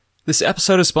This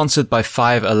episode is sponsored by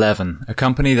 511, a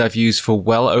company that I've used for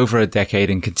well over a decade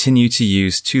and continue to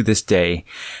use to this day.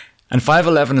 And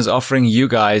 511 is offering you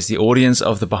guys, the audience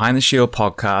of the Behind the Shield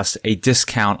podcast, a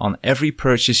discount on every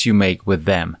purchase you make with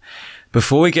them.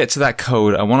 Before we get to that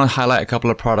code, I want to highlight a couple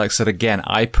of products that, again,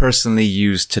 I personally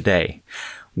use today.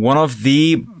 One of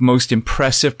the most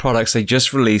impressive products they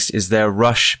just released is their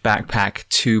Rush Backpack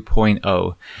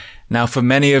 2.0. Now, for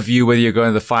many of you, whether you're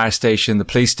going to the fire station, the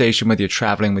police station, whether you're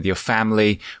traveling with your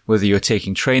family, whether you're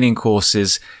taking training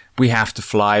courses, we have to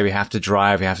fly, we have to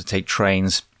drive, we have to take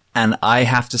trains. And I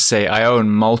have to say, I own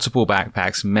multiple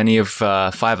backpacks, many of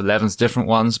 511's different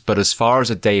ones, but as far as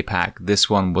a day pack, this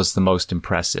one was the most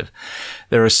impressive.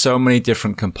 There are so many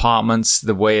different compartments.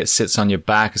 The way it sits on your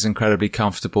back is incredibly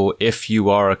comfortable. If you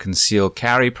are a concealed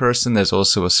carry person, there's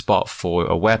also a spot for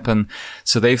a weapon.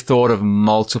 So they've thought of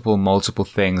multiple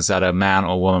things that a man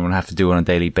or woman would have to do on a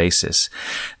daily basis.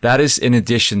 That is in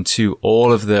addition to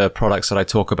all of the products that I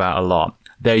talk about a lot.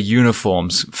 Their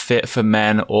uniforms, fit for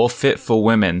men or fit for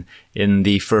women in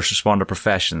the first responder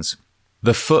professions.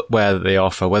 The footwear that they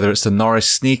offer, whether it's the Norris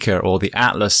sneaker or the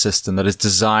Atlas system that is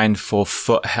designed for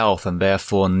foot health and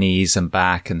therefore knees and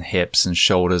back and hips and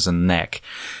shoulders and neck.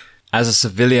 As a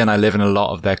civilian, I live in a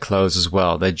lot of their clothes as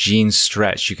well. Their jeans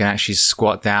stretch. You can actually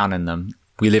squat down in them.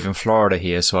 We live in Florida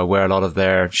here, so I wear a lot of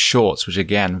their shorts, which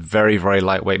again, very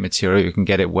lightweight material. You can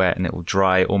get it wet and it will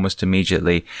dry almost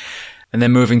immediately. And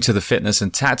then moving to the fitness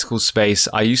and tactical space,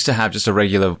 I used to have just a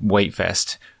regular weight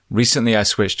vest. Recently, I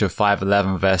switched to a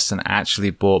 511 vest and actually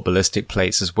bought ballistic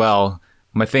plates as well.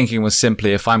 My thinking was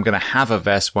simply, if I'm going to have a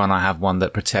vest, why not have one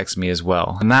that protects me as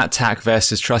well? And that TAC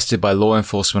vest is trusted by law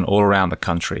enforcement all around the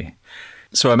country.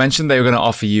 So I mentioned they were going to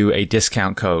offer you a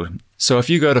discount code. So if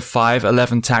you go to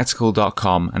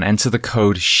 511tactical.com and enter the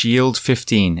code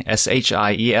SHIELD15,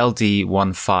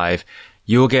 SHIELD15,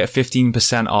 you will get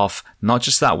 15% off, not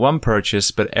just that one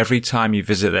purchase, but every time you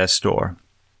visit their store.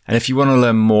 And if you want to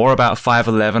learn more about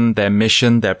 511, their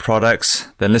mission, their products,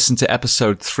 then listen to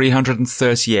episode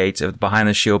 338 of the Behind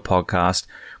the Shield podcast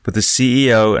with the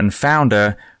CEO and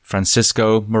founder,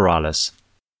 Francisco Morales.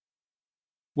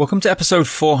 Welcome to episode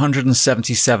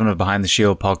 477 of Behind the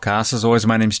Shield podcast. As always,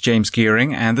 my name is James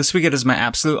Gearing, and this week it is my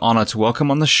absolute honor to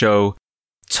welcome on the show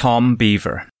Tom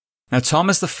Beaver. Now, Tom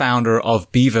is the founder of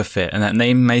Beaver Fit, and that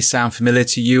name may sound familiar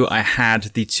to you. I had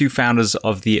the two founders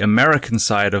of the American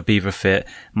side of Beaver Fit,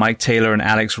 Mike Taylor and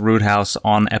Alex Roodhouse,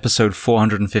 on episode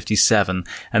 457,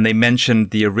 and they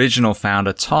mentioned the original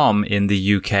founder, Tom, in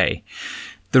the UK.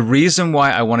 The reason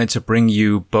why I wanted to bring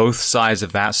you both sides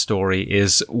of that story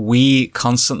is we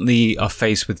constantly are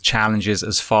faced with challenges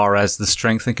as far as the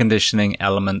strength and conditioning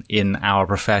element in our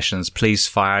professions, police,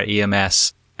 fire,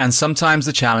 EMS. And sometimes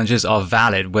the challenges are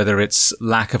valid, whether it's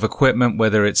lack of equipment,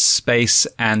 whether it's space,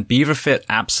 and BeaverFit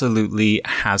absolutely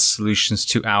has solutions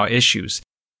to our issues.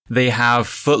 They have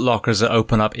foot lockers that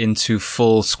open up into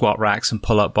full squat racks and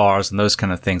pull-up bars and those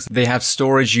kind of things. They have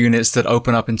storage units that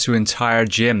open up into an entire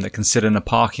gym that can sit in a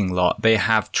parking lot. They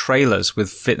have trailers with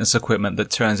fitness equipment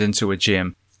that turns into a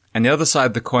gym. And the other side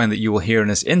of the coin that you will hear in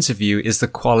this interview is the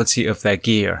quality of their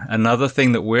gear. Another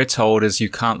thing that we're told is you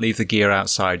can't leave the gear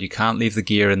outside. You can't leave the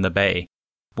gear in the bay.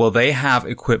 Well, they have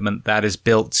equipment that is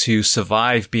built to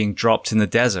survive being dropped in the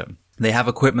desert. They have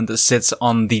equipment that sits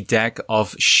on the deck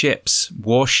of ships,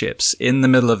 warships, in the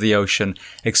middle of the ocean,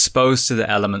 exposed to the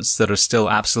elements that are still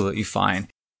absolutely fine.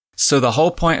 So the whole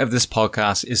point of this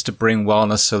podcast is to bring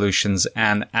wellness solutions.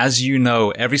 And as you know,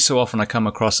 every so often I come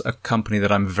across a company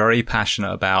that I'm very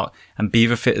passionate about, and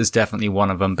BeaverFit is definitely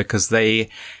one of them because they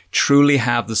truly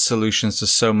have the solutions to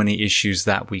so many issues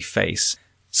that we face.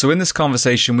 So in this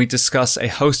conversation, we discuss a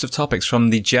host of topics from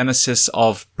the genesis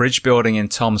of bridge building in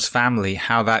Tom's family,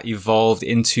 how that evolved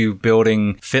into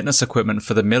building fitness equipment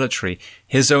for the military,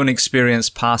 his own experience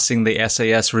passing the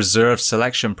SAS reserve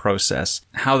selection process,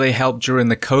 how they helped during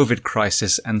the COVID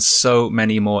crisis, and so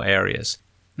many more areas.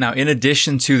 Now, in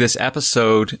addition to this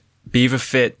episode,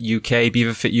 BeaverFit UK,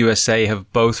 BeaverFit USA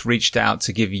have both reached out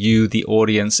to give you, the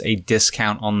audience, a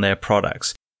discount on their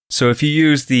products. So if you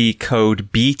use the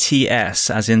code BTS,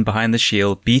 as in Behind the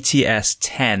Shield,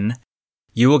 BTS10,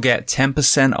 you will get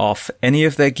 10% off any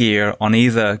of their gear on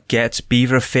either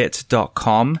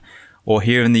getbeaverfit.com or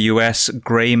here in the US,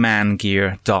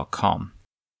 graymangear.com.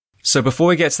 So before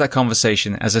we get to that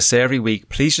conversation, as I say every week,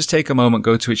 please just take a moment,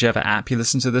 go to whichever app you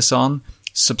listen to this on,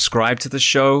 subscribe to the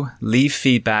show, leave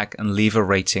feedback, and leave a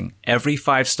rating. Every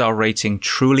 5-star rating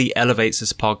truly elevates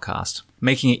this podcast,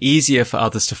 making it easier for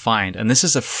others to find. And this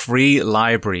is a free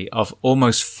library of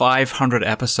almost 500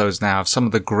 episodes now of some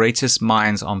of the greatest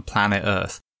minds on planet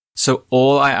Earth. So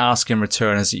all I ask in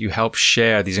return is that you help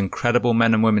share these incredible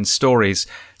men and women's stories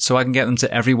so I can get them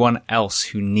to everyone else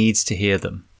who needs to hear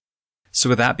them. So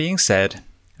with that being said,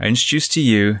 I introduce to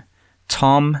you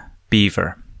Tom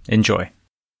Beaver. Enjoy.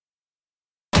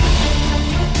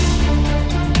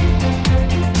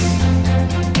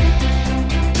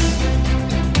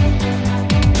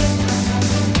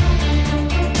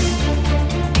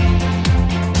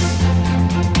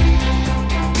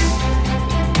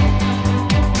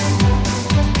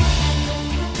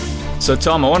 So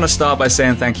Tom, I want to start by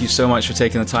saying thank you so much for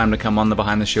taking the time to come on the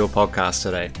Behind the Shield podcast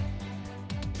today.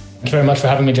 Thank you very much for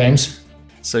having me, James.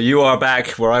 So you are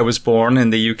back where I was born in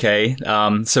the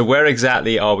UK. So where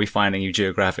exactly are we finding you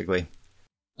geographically?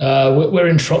 We're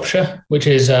in Shropshire, which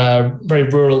is a very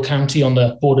rural county on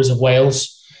the borders of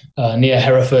Wales, near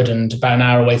Hereford and about an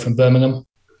hour away from Birmingham.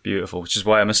 Beautiful, which is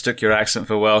why I mistook your accent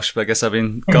for Welsh, but I guess I've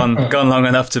been gone long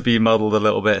enough to be muddled a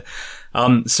little bit.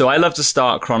 So I love to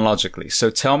start chronologically. So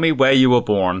tell me where you were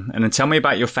born, and then tell me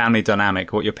about your family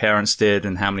dynamic, what your parents did,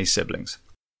 and how many siblings.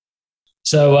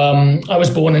 So I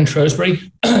was born in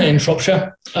Shrewsbury, in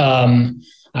Shropshire. We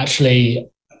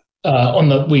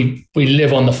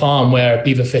live on the farm where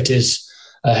Beaver Fit is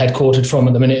headquartered from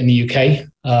at the minute in the UK.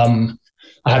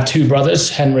 I have two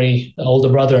brothers, Henry, the older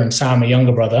brother, and Sam, a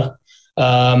younger brother.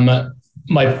 My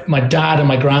dad and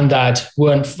my granddad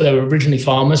they were originally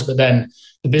farmers, but then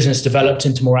the business developed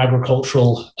into more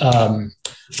agricultural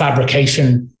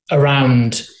fabrication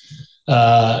around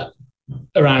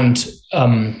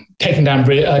taking down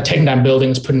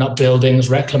buildings, putting up buildings,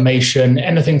 reclamation,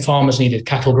 anything farmers needed,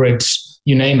 cattle grids,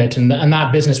 you name it. And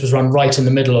that business was run right in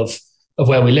the middle of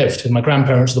where we lived. And my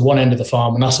grandparents at the one end of the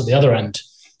farm and us at the other end.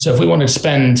 So if we wanted to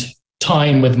spend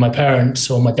time with my parents,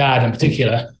 or my dad in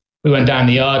particular, we went down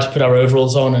the yard, put our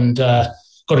overalls on, and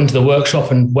got into the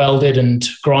workshop and welded and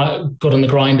got on the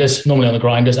grinders, normally on the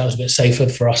grinders. That was a bit safer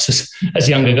for us as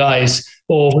younger guys.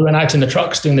 Or we went out in the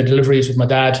trucks doing the deliveries with my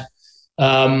dad.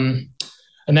 And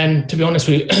then, to be honest,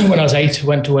 when I was 8,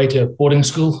 went away to boarding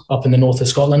school up in the north of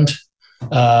Scotland,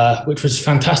 which was a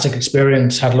fantastic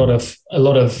experience. Had a lot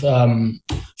of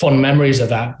fond memories of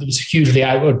that. It was a hugely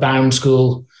outward bound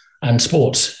school, and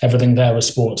sports. Everything there was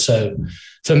sports. So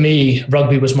for me,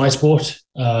 rugby was my sport.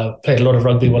 Played a lot of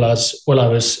rugby while I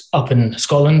was up in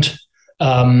Scotland.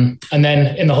 And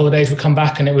then in the holidays, we'd come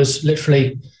back and it was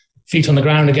literally feet on the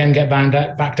ground again, get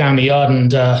back down the yard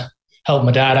and help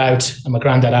my dad out and my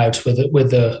granddad out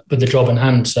with the job in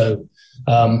hand. So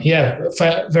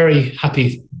very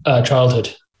happy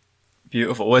childhood.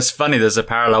 Beautiful. Well, it's funny, there's a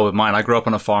parallel with mine. I grew up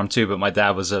on a farm too, but my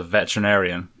dad was a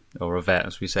veterinarian, or a vet,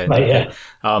 as we say. Right, yeah.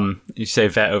 You say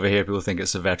vet over here, people think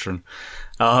it's a veteran.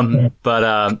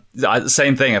 But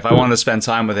same thing. If I wanted to spend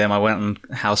time with him, I went on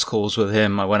house calls with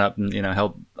him. I went up and,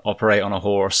 helped operate on a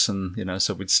horse. And,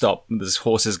 so we'd stop. There's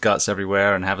horse's guts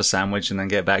everywhere and have a sandwich and then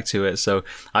get back to it. So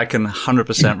I can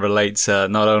 100% relate to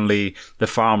not only the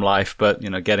farm life, but,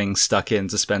 getting stuck in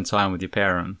to spend time with your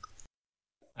parent.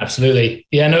 Absolutely.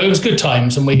 Yeah, no, it was good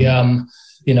times. And we,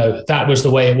 that was the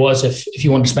way it was if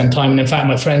you wanted to spend time. And in fact,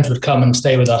 my friends would come and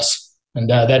stay with us and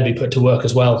they'd be put to work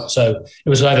as well. So it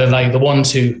was either like the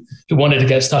ones who wanted to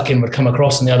get stuck in would come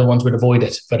across and the other ones would avoid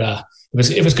it. But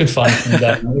it was good fun.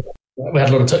 And, we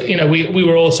had a lot of we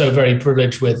were also very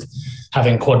privileged with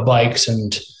having quad bikes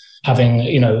and having,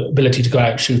 ability to go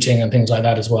out shooting and things like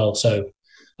that as well. So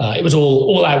it was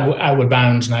all outward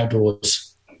bounds and outdoors.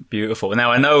 Beautiful.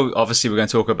 Now, I know obviously we're going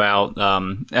to talk about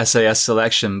SAS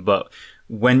selection, but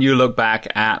when you look back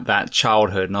at that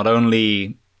childhood, not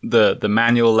only the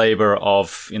manual labor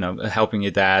of, helping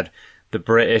your dad, the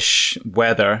British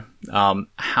weather,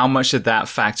 how much did that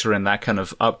factor in that kind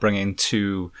of upbringing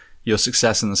to your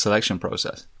success in the selection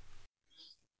process?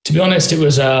 To be honest, it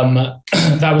was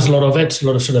that was a lot of it, a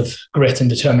lot of sort of grit and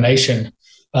determination.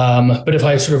 But if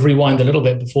I sort of rewind a little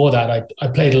bit before that, I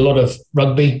played a lot of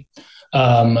rugby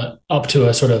up to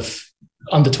a sort of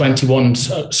under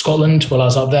 21s Scotland while I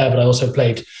was up there, but I also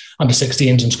played under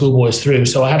 16s and schoolboys through.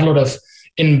 So I had a lot of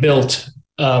inbuilt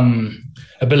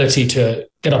ability to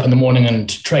get up in the morning and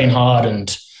train hard,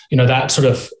 and that sort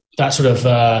of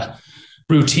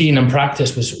routine and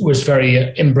practice was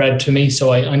very inbred to me.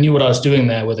 So I knew what I was doing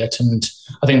there with it. And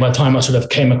I think by the time I sort of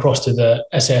came across to the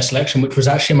SAS selection, which was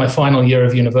actually my final year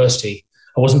of university,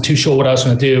 I wasn't too sure what I was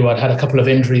going to do. I'd had a couple of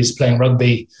injuries playing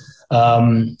rugby.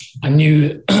 I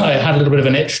knew I had a little bit of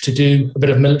an itch to do a bit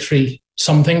of military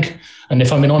something. And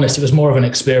if I'm being honest, it was more of an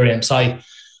experience. I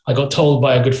got told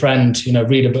by a good friend,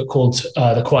 read a book called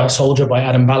The Quiet Soldier by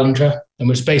Adam Ballinger, and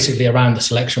was basically around the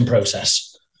selection process.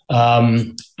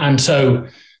 And so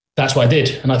that's what I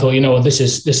did. And I thought,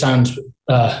 this sounds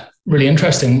really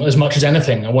interesting as much as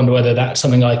anything. I wonder whether that's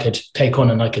something I could take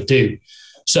on and I could do.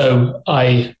 So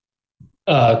I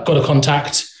got a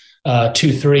contact,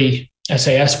 2-3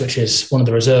 SAS, which is one of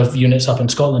the reserve units up in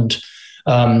Scotland.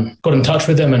 Got in touch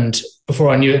with them, and before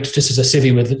I knew it, just as a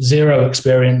civvy with zero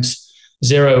experience,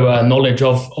 zero knowledge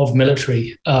of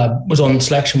military, was on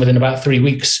selection within about 3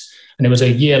 weeks. And it was a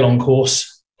year-long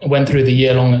course. I went through the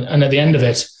year-long, and at the end of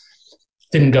it,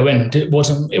 didn't go in. It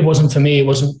wasn't for me. It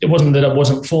wasn't that it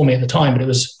wasn't for me at the time, but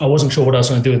I wasn't sure what I was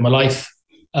going to do with my life.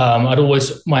 I'd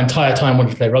always, my entire time,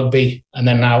 wanted to play rugby, and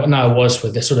then now I was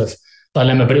with this sort of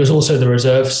dilemma. But it was also the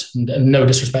reserves, and no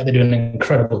disrespect, they do an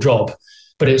incredible job.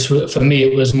 But it's, for me,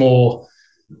 it was more,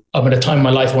 I'm at a time in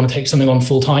my life I want to take something on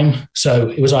full time. So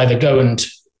it was either go and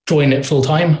join it full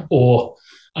time, or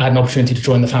I had an opportunity to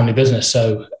join the family business.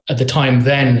 So at the time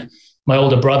then, my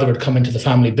older brother had come into the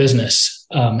family business,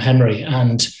 Henry,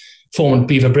 and formed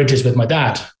Beaver Bridges with my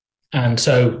dad. And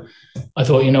so I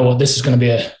thought, you know what, this is going to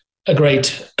be a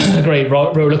great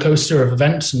roller coaster of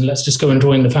events, and let's just go and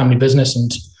join the family business.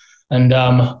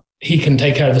 And he can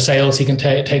take care of the sales, he can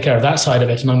take care of that side of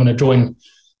it, and I'm going to join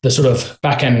the sort of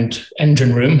back end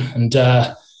engine room and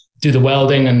do the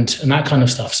welding and that kind of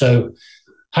stuff. So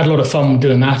had a lot of fun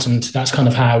doing that, and that's kind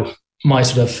of how my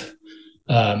sort of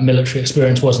military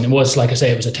experience was. And it was, like I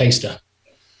say, it was a taster.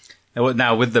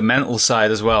 Now, with the mental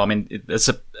side as well, I mean, it's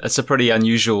a pretty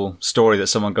unusual story that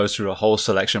someone goes through a whole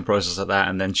selection process like that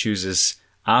and then chooses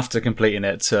after completing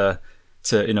it to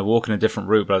walk in a different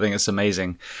route. But I think it's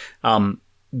amazing.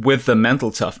 With the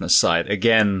mental toughness side,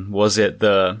 again, was it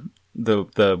the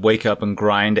wake up and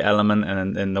grind element,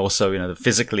 and also the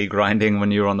physically grinding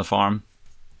when you were on the farm?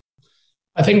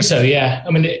 I think so. Yeah.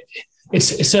 I mean,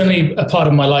 it's certainly a part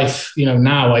of my life.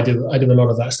 Now I do a lot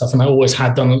of that stuff, and I always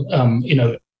had done.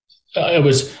 I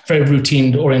was a very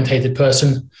routine orientated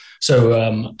person.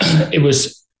 So it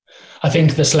was, I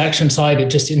think the selection side, it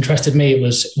just interested me. It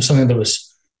was something that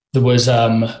was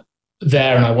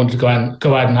there, and I wanted to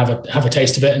go out and have a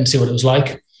taste of it and see what it was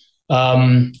like.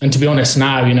 And to be honest,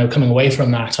 now, coming away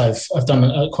from that, I've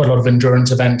done quite a lot of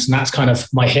endurance events, and that's kind of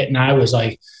my hit now, as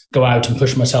I go out and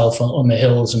push myself on the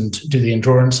hills and do the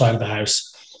endurance side of the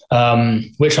house,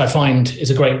 which I find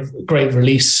is a great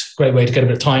release, great way to get a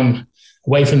bit of time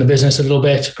away from the business a little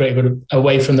bit, great bit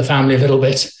away from the family a little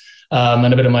bit,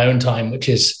 and a bit of my own time, which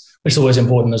is always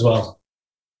important as well.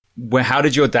 How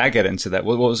did your dad get into that?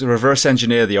 What was the reverse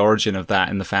engineer, the origin of that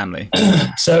in the family?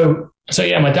 So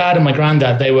yeah, my dad and my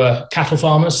granddad, they were cattle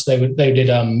farmers. They did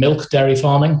milk dairy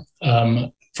farming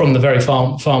from the very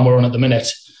farm we're on at the minute.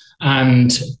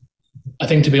 And I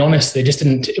think, to be honest,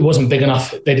 it wasn't big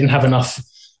enough. They didn't have enough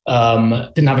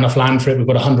land for it. We've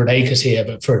got 100 acres here,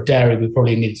 but for a dairy, we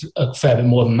probably need a fair bit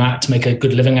more than that to make a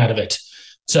good living out of it.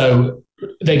 So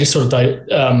they just sort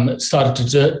of started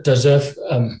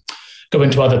to go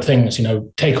into other things,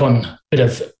 take on a bit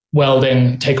of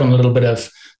welding, take on a little bit of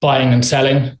buying and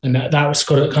selling. And that was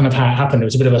kind of how it happened. It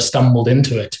was a bit of a stumbled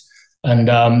into it. And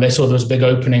they saw there was a big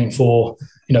opening for,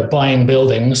 buying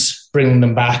buildings, bringing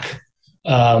them back,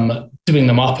 doing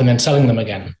them up and then selling them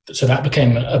again. So that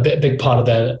became a big part of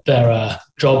their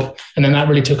job. And then that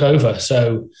really took over.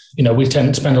 So, we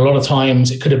tend to spend a lot of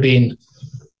times, it could have been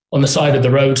on the side of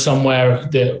the road somewhere,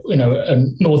 a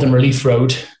northern relief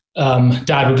road.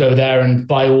 Dad would go there and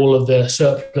buy all of the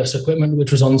surplus equipment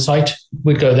which was on site.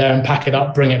 We'd go there and pack it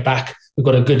up, bring it back. We've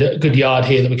got a good yard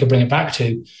here that we could bring it back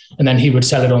to, and then he would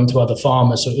sell it on to other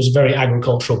farmers. So it was a very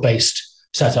agricultural based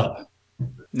setup.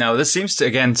 Now, this seems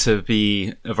to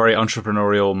be a very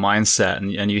entrepreneurial mindset,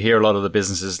 and you hear a lot of the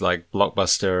businesses like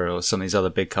Blockbuster or some of these other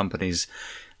big companies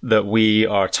that we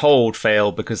are told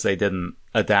failed because they didn't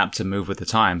adapt and move with the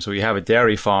times. So you have a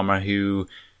dairy farmer who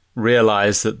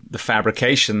realized that the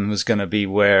fabrication was going to be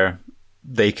where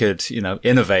they could,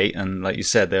 innovate. And like you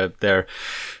said, they're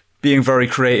being very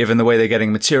creative in the way they're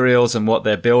getting materials and what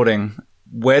they're building.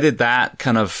 Where did that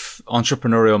kind of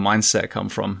entrepreneurial mindset come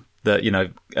from that,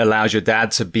 allows your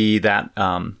dad to be that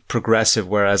progressive,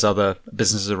 whereas other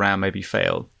businesses around maybe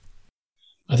failed?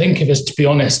 I think, to be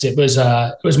honest, it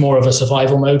was more of a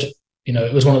survival mode.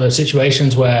 It was one of those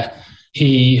situations where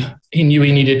he knew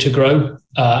he needed to grow,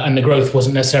 and the growth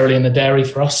wasn't necessarily in the dairy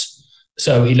for us.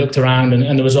 So he looked around,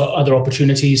 and there was other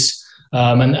opportunities.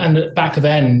 And back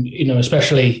then,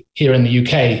 especially here in the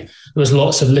UK, there was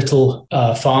lots of little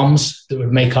farms that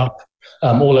would make up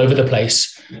all over the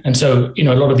place. And so, a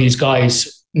lot of these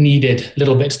guys needed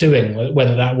little bits doing,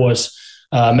 whether that was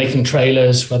making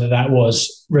trailers, whether that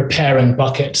was repairing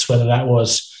buckets, whether that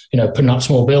was, putting up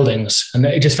small buildings. And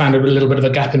it just found a little bit of a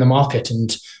gap in the market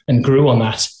and grew on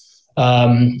that.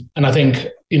 And I think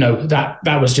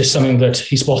that was just something that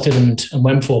he spotted and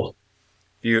went for.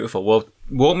 Beautiful. Well,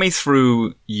 walk me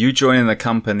through you joining the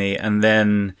company and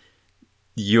then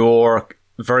your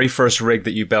very first rig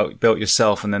that you built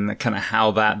yourself, and then kind of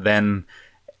how that then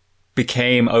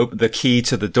became the key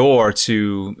to the door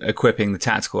to equipping the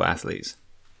tactical athletes.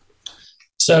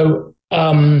 So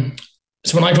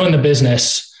when I joined the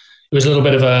business, it was a little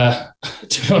bit of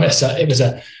to be honest, it was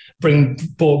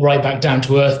brought right back down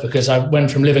to earth, because I went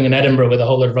from living in Edinburgh with a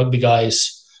whole lot of rugby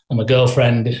guys and my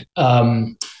girlfriend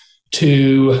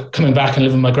to coming back and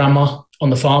living with my grandma on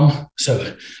the farm.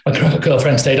 So my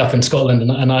girlfriend stayed up in Scotland,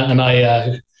 and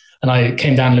I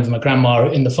came down and lived with my grandma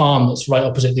in the farm that's right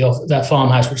opposite that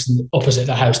farmhouse, which is opposite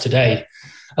the house today.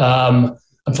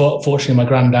 Unfortunately, my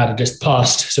granddad had just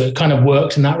passed, so it kind of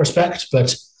worked in that respect.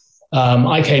 But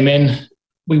I came in.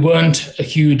 We weren't a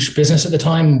huge business at the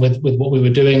time with what we were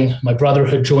doing. My brother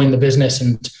had joined the business,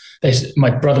 and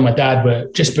my brother and my dad were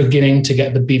just beginning to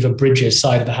get the Beaver bridges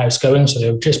side of the house going. So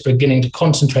they were just beginning to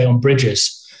concentrate on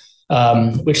bridges,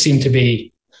 which seemed to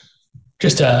be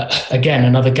just, again,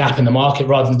 another gap in the market.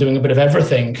 Rather than doing a bit of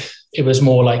everything, it was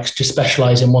more like just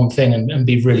specialize in one thing and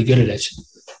be really good at it.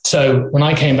 So when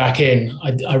I came back in,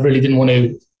 I really didn't want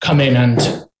to come in and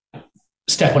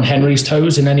step on Henry's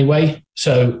toes in any way.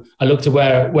 So I looked at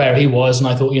where he was, and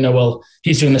I thought, well,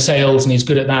 he's doing the sales and he's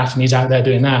good at that, and he's out there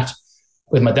doing that.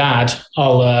 With my dad,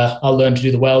 I'll learn to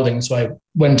do the welding. So I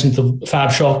went into the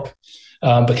fab shop,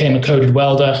 became a coded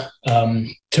welder,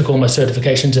 took all my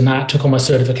certifications in that, took all my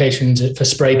certifications for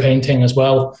spray painting as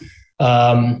well,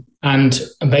 and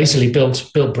basically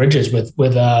built bridges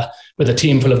with a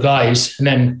team full of guys. And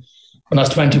then when I was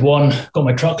 21, got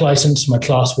my truck license, my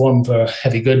class 1 for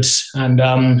heavy goods, and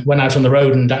went out on the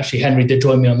road. And actually, Henry did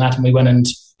join me on that, and we went and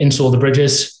installed the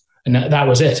bridges, and that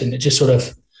was it. And it just sort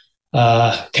of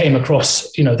came across,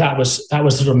 that was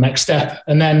the sort of next step.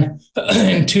 And then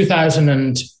in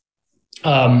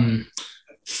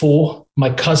 2004, my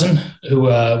cousin, who we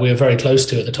were very close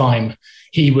to at the time,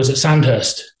 he was at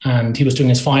Sandhurst, and he was doing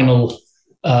his final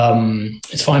term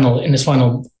in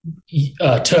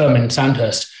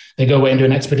Sandhurst. They go away and do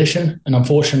an expedition, and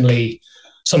unfortunately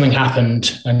something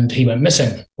happened and he went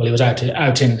missing. Well, he was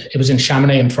it was in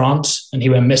Chamonix in France, and he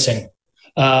went missing.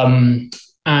 And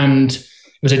it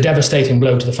was a devastating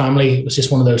blow to the family. It was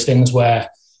just one of those things where,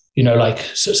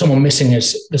 someone missing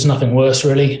there's nothing worse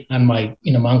really. And my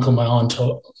uncle and my aunt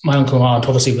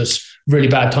obviously was really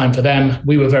bad time for them.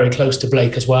 We were very close to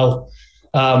Blake as well.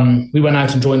 We went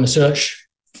out and joined the search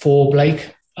for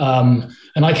Blake.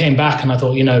 And I came back and I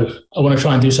thought, I want to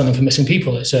try and do something for missing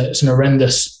people. It's an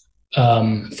horrendous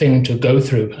thing to go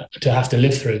through, to have to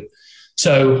live through.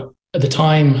 So at the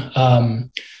time,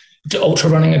 ultra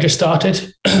running had just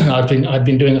started. I'd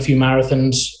been doing a few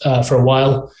marathons for a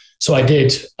while. So I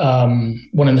did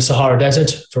one in the Sahara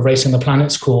Desert for Racing the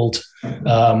Planets called,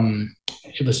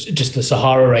 it was just the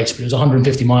Sahara race, but it was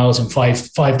 150 miles in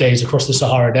five days across the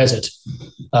Sahara Desert.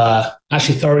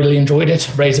 Actually thoroughly enjoyed it,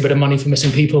 raised a bit of money for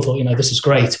missing people, thought, this is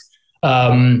great.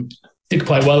 Did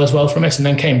quite well as well from it, and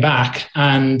then came back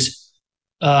and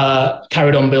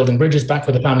carried on building bridges back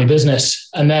with the family business.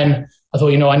 And then I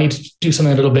thought, I need to do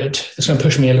something a little bit that's going to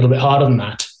push me a little bit harder than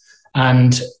that.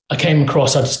 And I came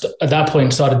across, at that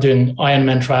point, started doing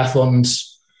Ironman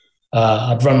triathlons.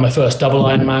 I'd run my first double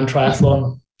Ironman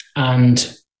triathlon,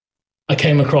 and I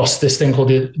came across this thing called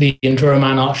the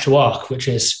Enduroman Arch to Arc, which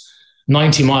is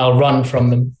 90-mile run from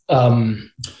the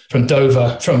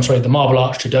Marble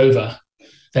Arch to Dover,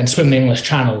 then swim the English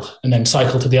Channel, and then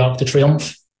cycle to the Arc de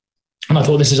Triomphe. And I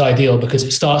thought this is ideal because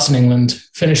it starts in England,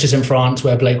 finishes in France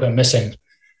where Blake went missing,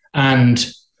 and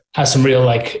has some real,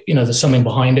 there's something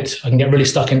behind it. I can get really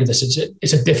stuck into this.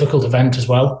 It's a difficult event as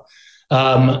well.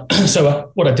 So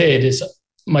what I did is,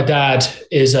 my dad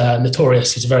is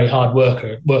notorious. He's a very hard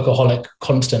worker, workaholic,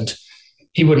 constant.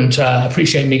 He wouldn't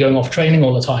appreciate me going off training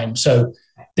all the time. So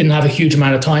didn't have a huge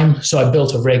amount of time. So I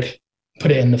built a rig,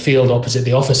 put it in the field opposite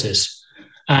the offices.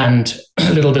 And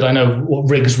little did I know what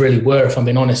rigs really were, if I'm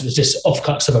being honest. It was just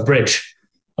offcuts of a bridge.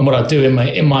 And what I'd do in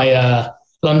my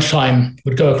lunchtime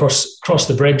would go across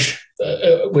the bridge,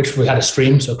 which we had a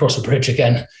stream, so across the bridge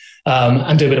again,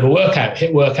 and do a bit of a workout,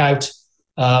 HIIT workout,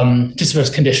 just for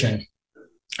conditioning.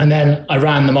 And then I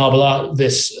ran the Marble Arch,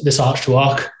 this Arch to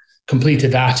Arc,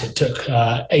 completed that. It took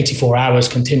 84 hours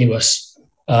continuous,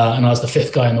 and I was the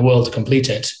 5th guy in the world to complete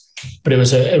it. But it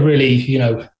was a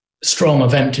really, strong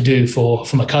event to do for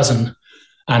my cousin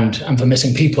and for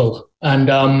missing people. And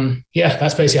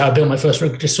that's basically how I built my first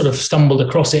rig. Just sort of stumbled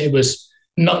across it. It was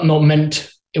not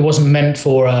meant. It wasn't meant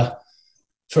for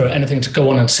anything to go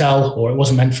on and sell, or it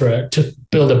wasn't meant to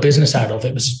build a business out of.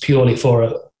 It was purely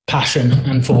for passion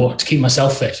and to keep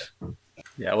myself fit.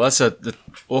 Yeah, well, that's an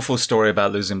awful story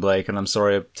about losing Blake, and I'm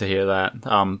sorry to hear that.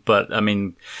 But I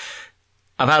mean,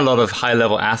 I've had a lot of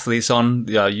high-level athletes on.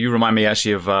 You remind me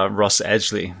actually of Ross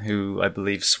Edgley, who I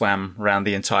believe swam around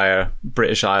the entire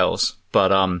British Isles.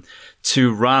 But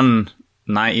to run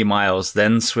 90 miles,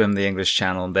 then swim the English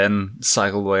Channel, then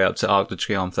cycle the way up to Arc de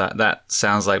Triomphe, that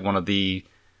sounds like one of the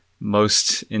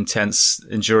most intense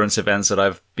endurance events that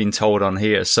I've been told on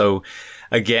here. So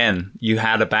again, you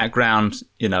had a background,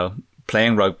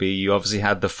 playing rugby. You obviously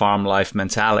had the farm life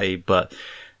mentality, but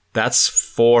that's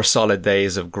 4 solid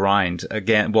days of grind.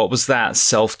 Again, what was that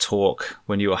self-talk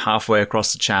when you were halfway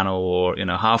across the channel or,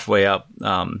 halfway up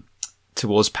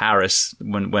towards Paris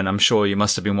when I'm sure you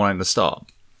must have been wanting to stop?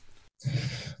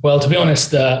 Well, to be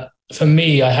honest, for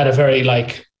me, I had a very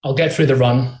I'll get through the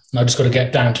run and I just got to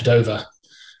get down to Dover.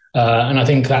 And I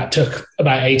think that took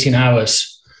about 18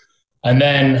 hours. And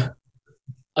then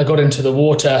I got into the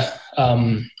water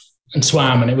and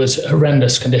swam, and it was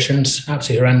horrendous conditions,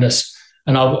 absolutely horrendous.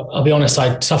 And I'll be honest,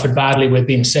 I suffered badly with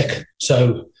being sick,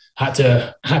 so had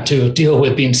to deal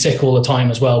with being sick all the time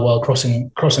as well while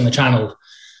crossing the channel.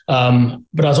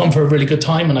 But I was on for a really good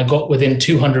time, and I got within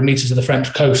 200 meters of the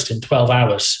French coast in 12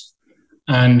 hours.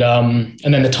 And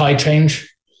then the tide change,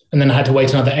 and then I had to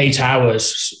wait another 8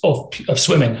 hours of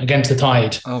swimming against the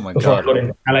tide. Oh my before God. I got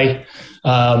into Calais.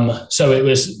 So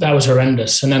that was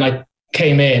horrendous. And then I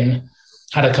came in,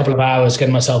 had a couple of hours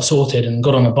getting myself sorted, and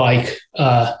got on a bike.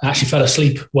 Actually fell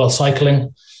asleep while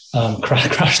cycling,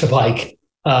 crashed the bike,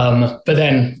 but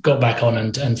then got back on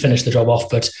and finished the job off.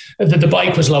 But the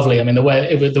bike was lovely. I mean,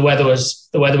 the weather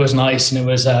was nice, and it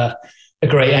was a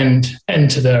great end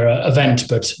to the event.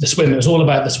 But the swim, it was all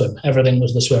about the swim. Everything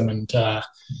was the swim, and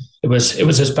it was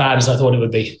as bad as I thought it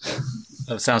would be.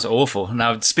 That sounds awful.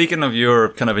 Now, speaking of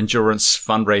your kind of endurance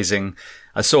fundraising,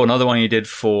 I saw another one you did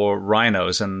for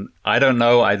rhinos, and I don't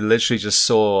know, I literally just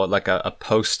saw like a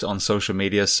post on social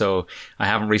media, so I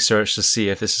haven't researched to see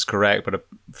if this is correct, but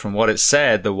from what it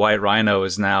said, the white rhino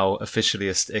is now officially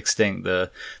extinct. The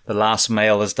last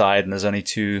male has died, and there's only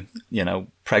 2,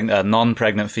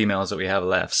 non-pregnant females that we have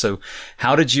left. So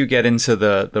how did you get into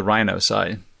the rhino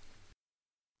side?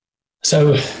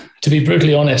 So to be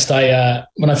brutally honest,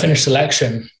 when I finished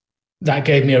selection, that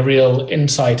gave me a real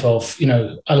insight of,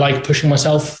 I like pushing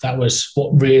myself. That was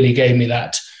what really gave me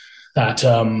that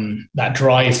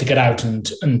drive to get out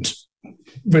and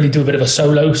really do a bit of a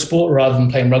solo sport rather than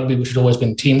playing rugby, which had always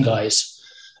been team guys.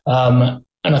 And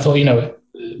I thought,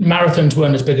 marathons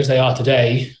weren't as big as they are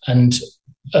today. And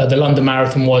the London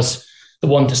Marathon was the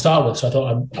one to start with. So I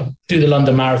thought I'd do the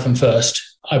London Marathon first.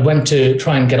 I went to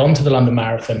try and get onto the London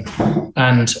Marathon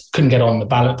and couldn't get on. The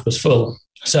ballot was full.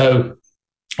 So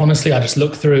honestly, I just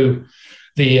looked through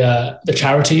the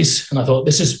charities, and I thought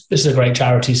this is a great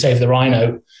charity, Save the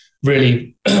Rhino,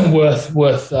 really worth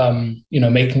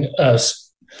making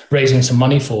us raising some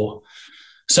money for.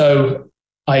 So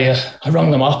I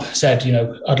rung them up, said,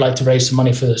 I'd like to raise some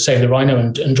money for Save the Rhino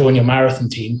and join your marathon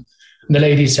team. And the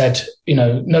lady said,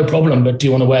 no problem, but do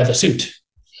you want to wear the suit?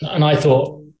 And I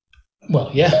thought,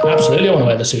 well, yeah, absolutely, I want to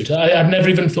wear the suit. I'd never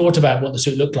even thought about what the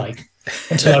suit looked like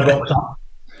until I rocked up.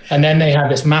 And then they had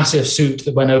this massive suit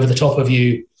that went over the top of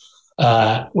you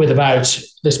with about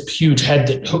this huge head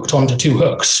that hooked onto 2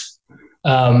 hooks.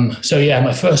 So yeah,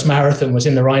 my first marathon was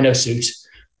in the rhino suit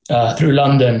through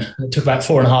London. It took about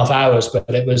 4.5 hours, but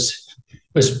it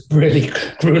was really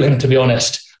grueling, to be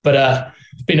honest. But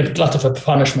being a glut of a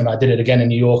punishment, I did it again in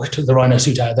New York, took the rhino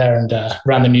suit out there and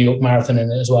ran the New York Marathon in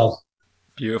it as well.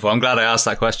 Beautiful. I'm glad I asked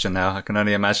that question now. I can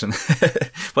only imagine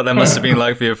what that must have been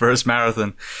like for your first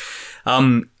marathon.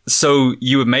 So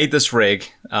you had made this rig,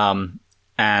 and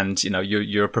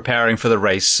you're preparing for the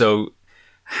race. So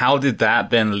how did that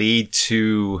then lead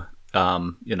to,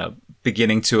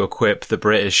 beginning to equip the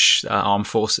British Armed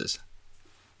Forces?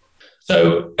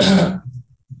 So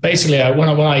basically, when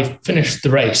I finished the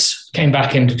race, came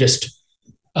back into just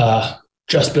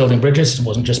building bridges. It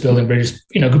wasn't just building bridges,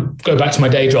 go back to my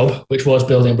day job, which was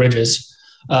building bridges.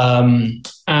 And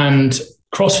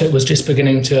CrossFit was just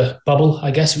beginning to bubble.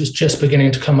 I guess it was just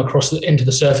beginning to come across into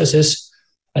the surfaces.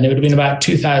 And it would have been about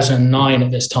 2009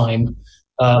 at this time.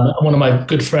 One of my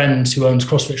good friends who owns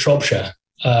CrossFit Shropshire,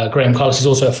 Graham Carlos, is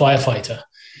also a firefighter.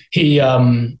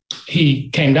 He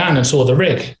came down and saw the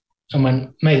rig and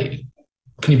went, mate,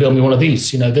 can you build me one of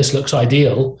these? This looks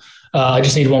ideal. I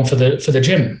just need one for the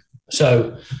gym.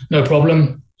 So no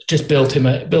problem. Just built him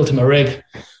a rig,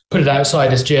 put it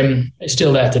outside his gym. It's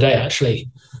still there today, actually.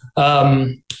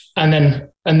 And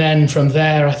then from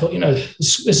there, I thought,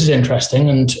 this is interesting,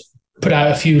 and put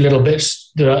out a few little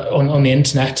bits on the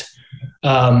internet.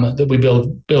 that we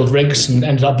build rigs, and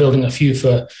ended up building a few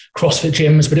for CrossFit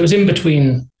gyms. But it was in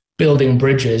between building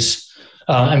bridges.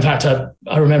 In fact,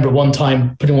 I remember one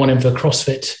time putting one in for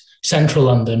CrossFit Central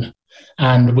London,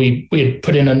 and we had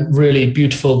put in a really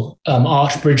beautiful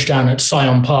arch bridge down at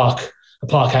Syon Park, a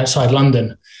park outside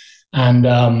London. And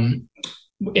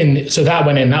so that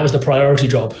went in, that was the priority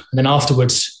job. And then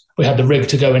afterwards, we had the rig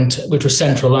to go into, which was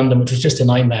Central London, which was just a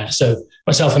nightmare. So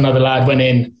myself and another lad went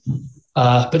in,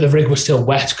 but the rig was still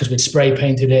wet because we'd spray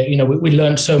painted it. We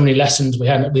learned so many lessons. We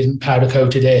hadn't powder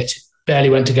coated it, barely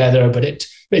went together, but it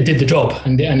did the job,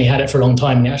 and he had it for a long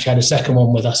time. And he actually had a second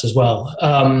one with us as well.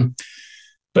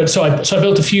 But so I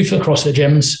built a few for CrossFit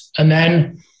gyms, and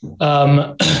then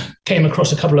came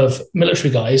across a couple of military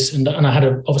guys, and I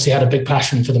obviously had a big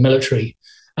passion for the military.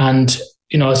 And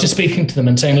I was just speaking to them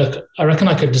and saying, look, I reckon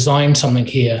I could design something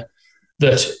here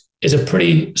that is a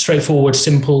pretty straightforward,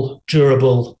 simple,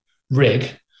 durable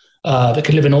rig that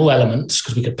could live in all elements,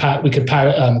 because we could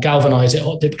galvanize it,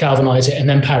 hot dip galvanize it, and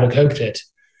then powder coat it.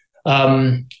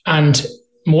 And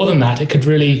more than that, it could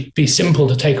really be simple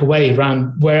to take away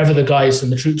around wherever the guys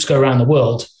and the troops go around the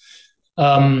world.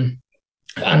 And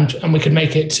we could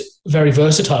make it very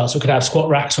versatile. So it could have squat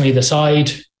racks on either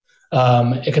side.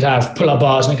 It could have pull-up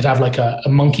bars, and it could have like a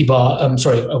monkey bar,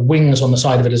 wings on the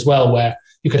side of it as well, where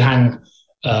you could hang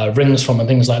rings from and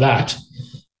things like that.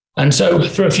 And so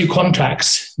through a few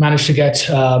contracts, managed to get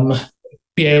a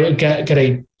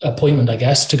appointment, I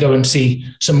guess, to go and see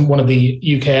one of the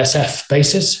UKSF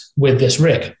bases with this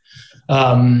rig.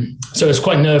 So it was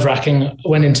quite nerve-wracking.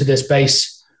 Went into this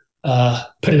base,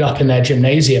 put it up in their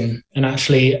gymnasium, and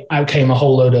actually out came a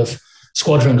whole load of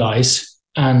squadron guys,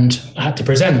 and I had to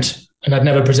present. And I'd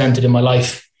never presented in my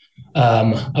life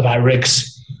about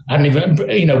rigs. I hadn't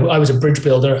even, I was a bridge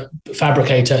builder,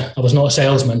 fabricator. I was not a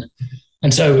salesman.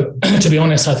 And so, to be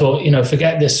honest, I thought,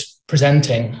 forget this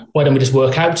presenting. Why don't we just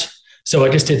work out? So I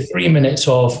just did 3 minutes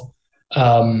of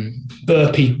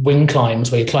burpee wing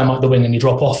climbs, where you climb up the wing and you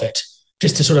drop off it,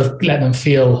 just to sort of let them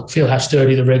feel how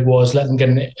sturdy the rig was, let them get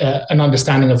an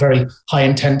understanding of very high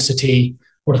intensity,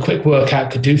 what a quick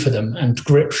workout could do for them, and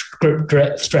grip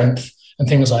strength and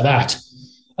things like that.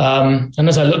 And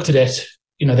as I looked at it,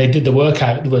 they did the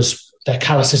workout. Their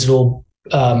calluses had all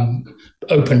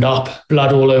opened up,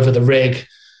 blood all over the rig.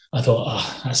 I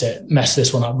thought, that's it, messed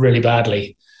this one up really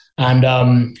badly. And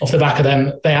off the back of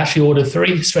them, they actually ordered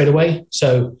 3 straight away.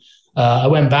 So I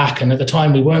went back, and at the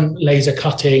time we weren't laser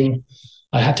cutting.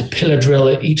 I had to pillar drill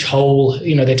at each hole.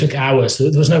 They took hours.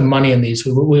 There was no money in these.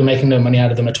 We were making no money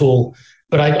out of them at all.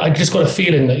 But I just got a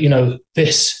feeling that,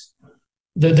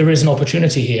 that there is an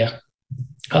opportunity here.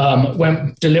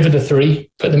 Delivered the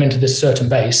 3, put them into this certain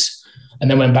base, and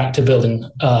then went back to building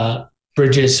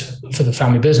bridges for the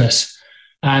family business.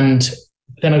 And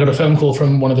then I got a phone call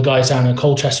from one of the guys down in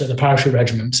Colchester at the parachute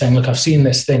regiment saying, look, I've seen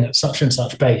this thing at such and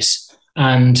such base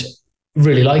and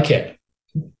really like it.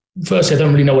 Firstly, I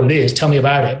don't really know what it is. Tell me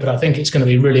about it. But I think it's going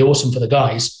to be really awesome for the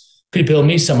guys. Could you build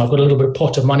me some? I've got a little bit of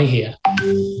pot of money here.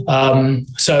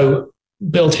 So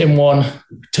built him one,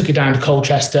 took it down to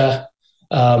Colchester.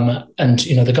 And,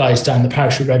 the guys down, the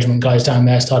parachute regiment guys down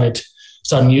there started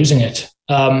using it.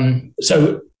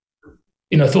 So,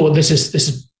 thought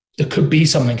there could be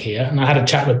something here. And I had a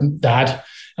chat with Dad,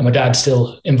 and my dad's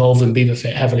still involved in Beaver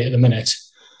Fit heavily at the minute.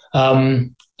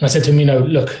 And I said to him,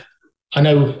 look, I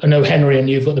know Henry and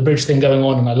you've got the bridge thing going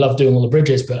on, and I love doing all the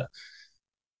bridges, but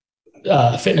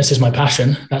fitness is my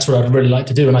passion. That's what I'd really like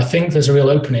to do. And I think there's a real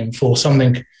opening for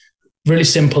something really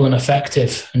simple and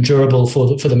effective and durable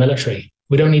for the military.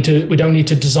 We don't need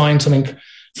to design something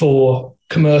for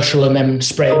commercial and then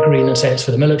spray it green and say it's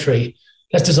for the military.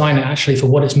 Let's design it actually for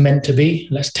what it's meant to be.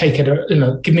 Let's take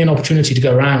it, give me an opportunity to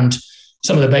go around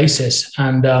some of the bases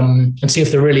and see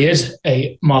if there really is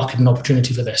a market and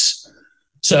opportunity for this.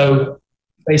 So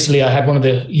basically I had one of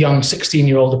the young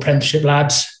 16-year-old apprenticeship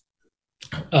lads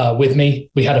with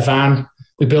me. We had a van.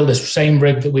 We built this same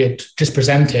rig that we had just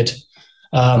presented,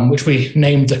 which we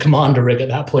named the Commander rig at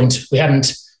that point. We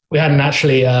hadn't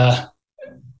actually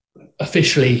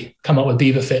officially come up with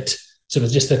Beaver Fit. So it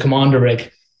was just the Commander rig.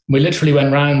 We literally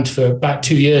went around for about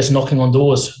 2 years, knocking on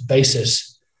doors,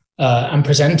 bases, and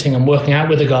presenting and working out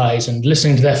with the guys and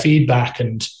listening to their feedback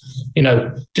and,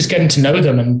 just getting to know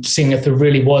them and seeing if there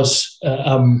really was,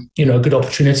 a good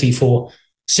opportunity for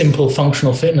simple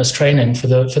functional fitness training for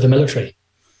the military.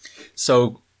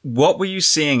 So what were you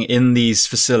seeing in these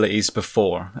facilities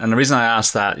before? And the reason I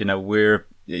asked that,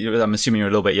 I'm assuming you're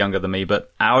a little bit younger than me,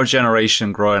 but our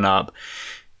generation growing up,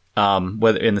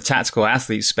 whether in the tactical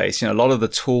athlete space, a lot of the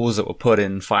tools that were put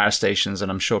in fire stations,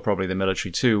 and I'm sure probably the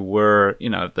military too, were,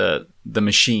 the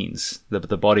machines, the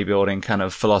bodybuilding kind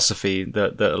of philosophy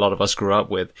that a lot of us grew up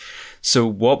with. So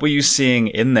what were you seeing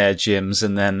in their gyms,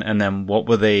 and then what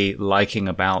were they liking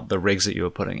about the rigs that you were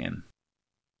putting in?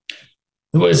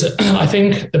 There was, I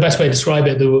think the best way to describe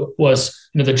it was,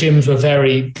 the gyms were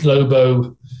very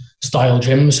Globo style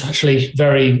gyms, actually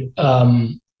very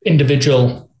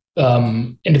individual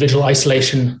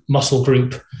isolation muscle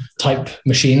group type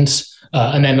machines,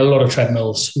 and then a lot of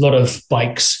treadmills, a lot of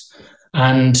bikes.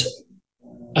 And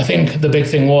I think the big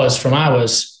thing was from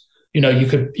ours, you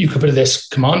could put this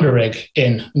commander rig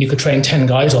in and you could train 10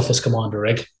 guys off this commander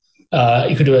rig.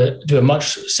 You could do a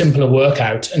much simpler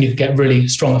workout and you could get really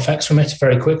strong effects from it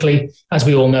very quickly. As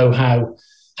we all know how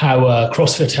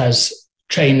CrossFit has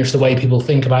changed the way people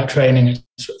think about training.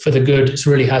 It's for the good. It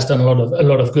really has done a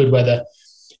lot of good, whether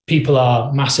people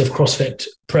are massive CrossFit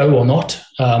pro or not.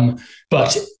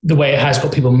 But the way it has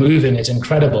got people moving is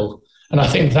incredible. And I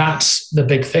think that's the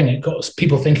big thing. It got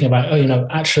people thinking about,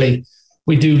 actually,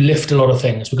 we do lift a lot of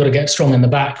things. We've got to get strong in the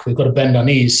back. We've got to bend our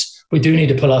knees. We do need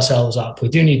to pull ourselves up. We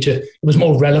do need to, it was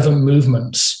more relevant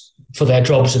movements for their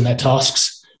jobs and their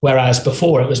tasks. Whereas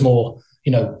before it was more,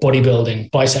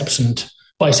 bodybuilding, biceps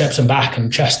and back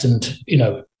and chest and,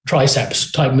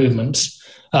 triceps type movements,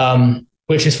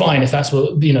 which is fine if that's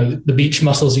what, the beach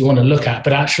muscles you want to look at,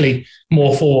 but actually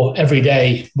more for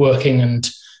everyday working and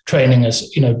training as,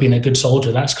 being a good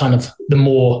soldier. That's kind of the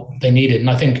more they needed. And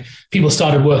I think people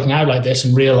started working out like this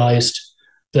and realized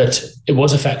that it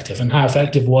was effective, and how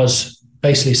effective was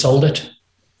basically sold it.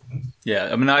 Yeah.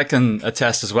 I mean, I can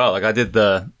attest as well. Like I did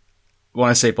when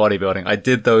I say bodybuilding, I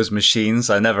did those machines.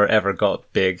 I never ever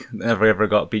got big, never ever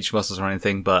got beach muscles or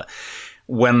anything. But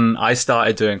when I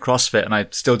started doing CrossFit, and I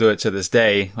still do it to this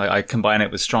day, I combine it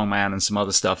with strongman and some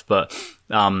other stuff, but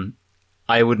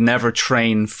I would never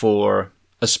train for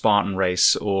a Spartan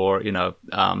race or,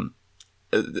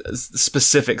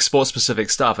 sport specific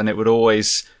stuff. And it would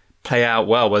always play out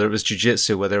well, whether it was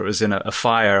jiu-jitsu, whether it was in a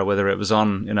fire, whether it was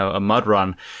on, a mud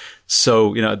run.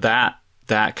 So,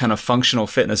 that kind of functional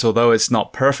fitness, although it's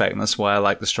not perfect, and that's why I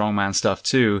like the strongman stuff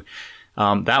too,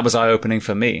 that was eye-opening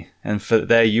for me. And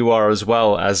there you are as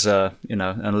well as an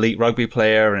elite rugby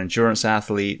player, an endurance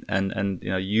athlete, and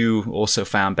you also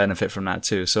found benefit from that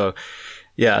too. So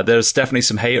yeah, there's definitely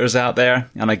some haters out there,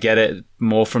 and I get it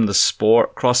more from the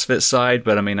sport CrossFit side.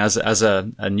 But I mean, as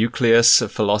a nucleus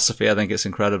of philosophy, I think it's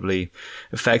incredibly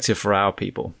effective for our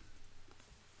people.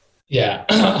 Yeah,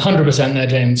 100% there,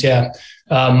 James. Yeah.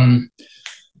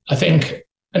 I think,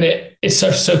 and it's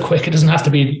so quick. It doesn't have to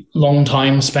be long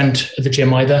time spent at the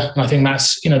gym either. And I think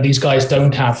that's, these guys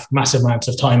don't have massive amounts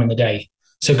of time in the day.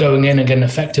 So going in and getting an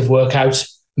effective workout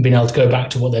and being able to go back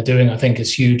to what they're doing, I think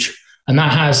is huge. And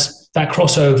that has that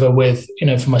crossover with,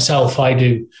 for myself, I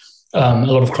do a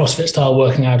lot of CrossFit style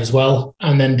working out as well,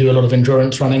 and then do a lot of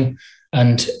endurance running.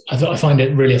 And I find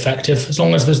it really effective as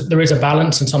long as there is a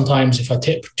balance. And sometimes if I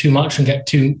tip too much and get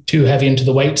too heavy into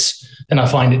the weights, then I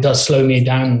find it does slow me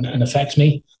down and affect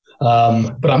me.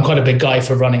 But I'm quite a big guy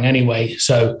for running anyway.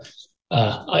 So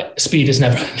speed is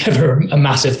never a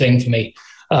massive thing for me.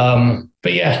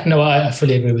 But yeah, no, I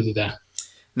fully agree with you there.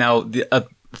 Now, the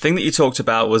thing that you talked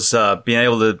about was being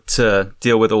able to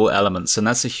deal with all elements, and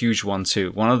that's a huge one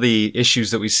too. One of the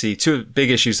issues that we see, two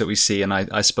big issues that we see, and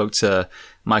I spoke to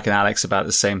Mike and Alex about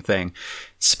the same thing.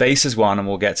 Space is one, and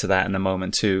we'll get to that in a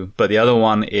moment too. But the other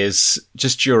one is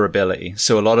just durability.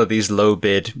 So a lot of these low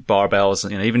bid barbells,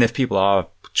 even if people are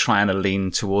trying to lean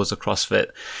towards a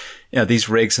CrossFit, these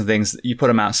rigs and things, you put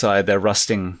them outside, they're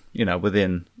rusting,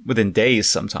 within days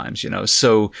sometimes,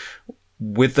 So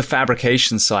with the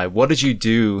fabrication side, what did you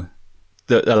do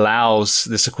that allows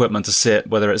this equipment to sit,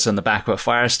 whether it's in the back of a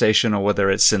fire station or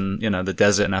whether it's in, the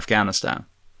desert in Afghanistan?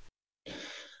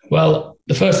 Well,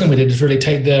 the first thing we did is really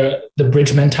take the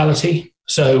bridge mentality.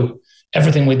 So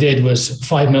everything we did was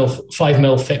 5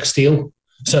 mil thick steel.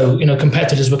 So,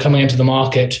 competitors were coming into the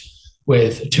market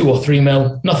with 2 or 3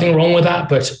 mil. Nothing wrong with that,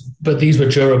 but these were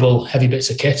durable, heavy bits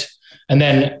of kit. And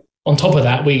then on top of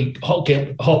that, we hot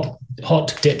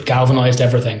dip galvanized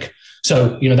everything.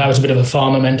 So, that was a bit of a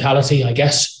farmer mentality, I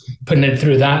guess, putting it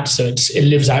through that. So it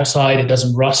lives outside, it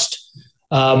doesn't rust.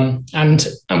 And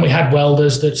we had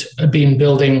welders that had been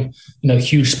building,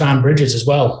 huge span bridges as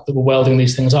well, that were welding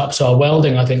these things up. So our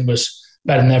welding, I think, was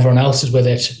better than everyone else's with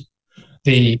it.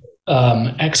 The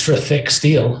extra thick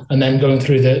steel, and then going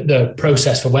through the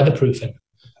process for weatherproofing.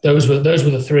 Those were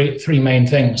the three main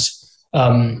things.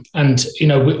 And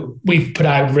we've put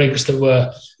out rigs that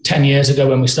were 10 years ago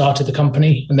when we started the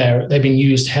company, and they've been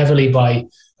used heavily by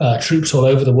troops all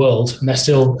over the world, and they're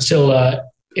still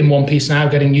in one piece now,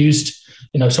 getting used.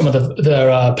 Some of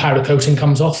their powder coating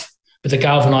comes off, but the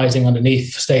galvanizing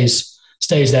underneath stays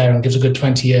there and gives a good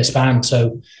 20-year span.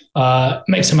 So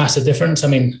makes a massive difference. I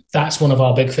mean, that's one of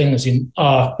our big things.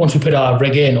 Once we put our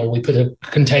rig in or we put a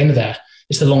container there,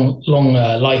 it's the long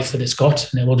life that it's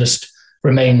got, and it will just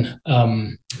remain.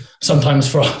 Sometimes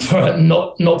for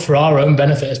not for our own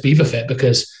benefit as Beaver Fit,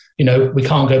 because we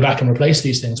can't go back and replace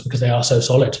these things because they are so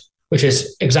solid, which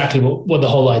is exactly what the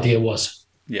whole idea was.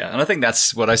 Yeah, and I think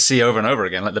that's what I see over and over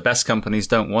again. Like, the best companies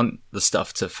don't want the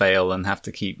stuff to fail and have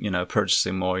to keep,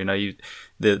 purchasing more.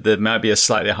 There might be a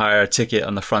slightly higher ticket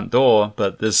on the front door,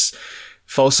 but this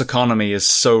false economy is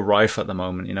so rife at the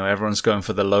moment. Everyone's going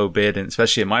for the low bid, and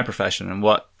especially in my profession. And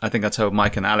what I think I told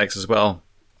Mike and Alex as well,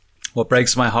 what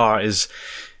breaks my heart is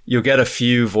you'll get a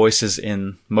few voices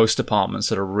in most departments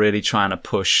that are really trying to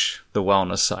push the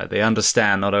wellness side. They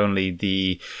understand not only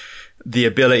the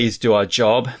ability to do our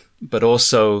job, but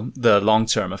also the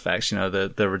long-term effects,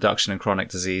 the reduction in chronic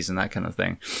disease and that kind of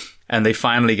thing. And they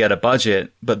finally get a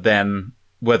budget, but then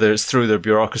whether it's through the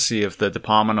bureaucracy of the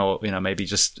department or, maybe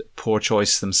just poor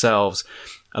choice themselves,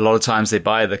 a lot of times they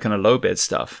buy the kind of low bid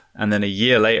stuff. And then a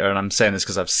year later, and I'm saying this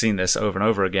because I've seen this over and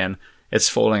over again, it's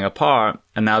falling apart.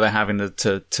 And now they're having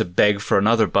to beg for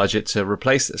another budget to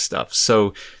replace this stuff.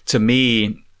 So to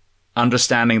me,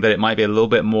 understanding that it might be a little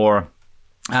bit more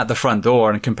at the front door,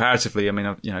 and comparatively, I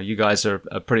mean, you guys are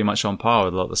pretty much on par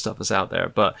with a lot of the stuff that's out there,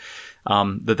 but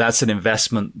that's an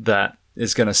investment that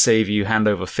is going to save you hand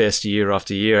over fist year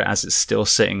after year as it's still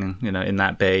sitting, in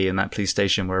that bay, in that police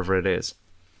station, wherever it is.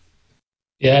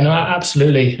 Yeah, no,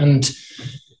 absolutely. And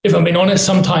if I'm being honest,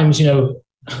 sometimes,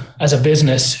 as a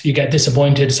business, you get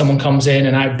disappointed. Someone comes in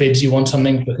and outbids you on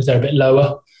something because they're a bit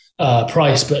lower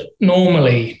price, but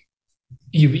normally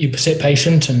you sit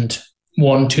patient, and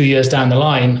 1-2 years down the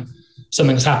line,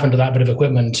 something's happened to that bit of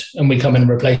equipment and we come in and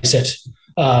replace it.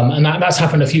 And that's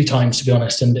happened a few times, to be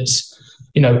honest. And it's,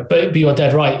 but you're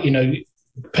dead right.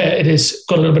 It is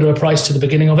got a little bit of a price to the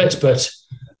beginning of it, but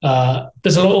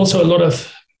there's also a lot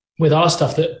of, with our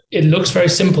stuff, that it looks very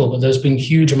simple, but there's been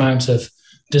huge amounts of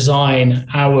design,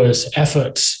 hours,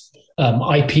 efforts,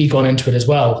 IP gone into it as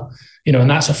well. And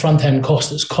that's a front end cost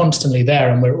that's constantly there,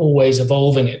 and we're always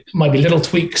evolving it. It might be little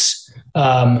tweaks.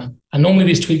 And normally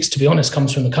these tweaks, to be honest,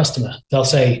 comes from the customer. They'll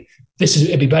say,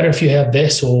 it'd be better if you had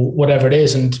this or whatever it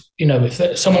is. And,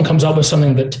 if someone comes up with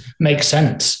something that makes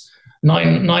sense,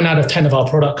 9 out of 10 of our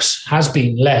products has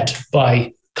been led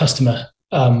by customer.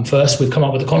 First, we've come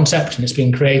up with a concept and it's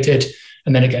been created,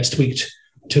 and then it gets tweaked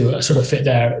to sort of fit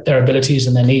their abilities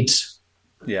and their needs.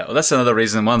 Yeah, well, that's another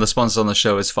reason. One of the sponsors on the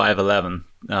show is 511,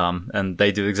 and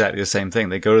they do exactly the same thing.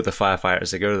 They go to the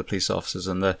firefighters, they go to the police officers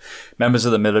and the members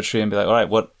of the military and be like, all right,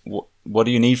 what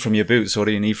do you need from your boots? What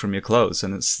do you need from your clothes?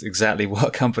 And it's exactly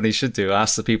what companies should do.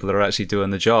 Ask the people that are actually doing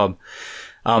the job.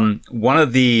 One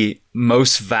of the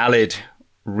most valid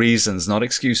reasons, not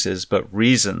excuses, but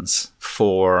reasons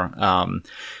for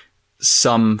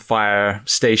some fire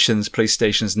stations, police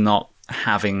stations not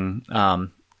having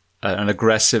an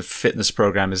aggressive fitness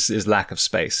program is lack of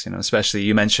space. Especially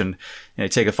you mentioned,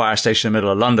 take a fire station in the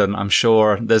middle of London. I'm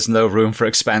sure there's no room for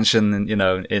expansion,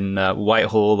 in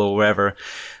Whitehall or wherever.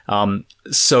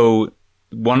 So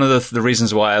one of the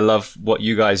reasons why I love what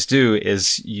you guys do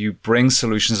is you bring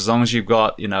solutions as long as you've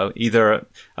got, either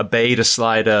a bay to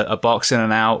slide a box in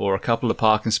and out or a couple of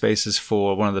parking spaces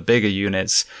for one of the bigger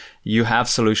units. You have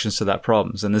solutions to that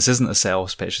problems. And this isn't a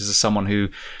sales pitch. This is someone who,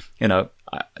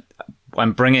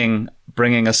 I'm bringing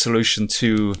a solution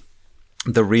to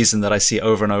the reason that I see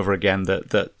over and over again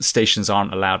that stations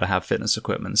aren't allowed to have fitness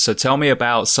equipment. So tell me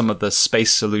about some of the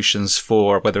space solutions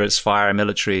for whether it's fire,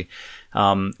 military,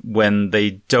 when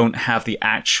they don't have the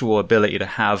actual ability to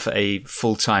have a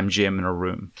full-time gym in a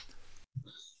room.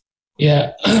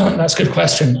 Yeah, that's a good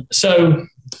question. So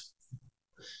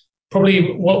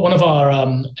probably one of our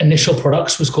initial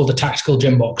products was called the Tactical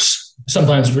Gym Box,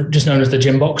 sometimes just known as the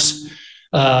Gym Box.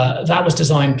 That was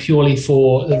designed purely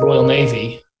for the Royal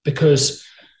Navy, because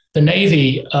the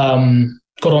Navy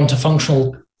got onto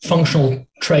functional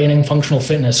training, functional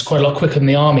fitness quite a lot quicker than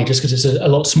the Army, just because it's a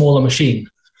lot smaller machine.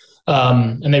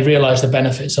 And they realized the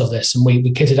benefits of this. And we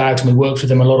kitted out and we worked with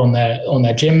them a lot on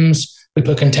their gyms. We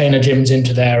put container gyms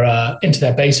into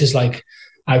their bases, like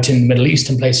out in the Middle East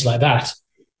and places like that.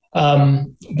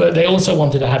 But they also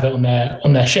wanted to have it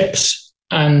on their ships.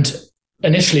 And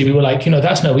initially we were like,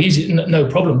 that's no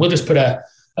problem. We'll just put a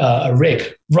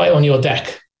rig right on your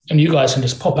deck and you guys can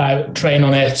just pop out, train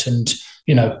on it and,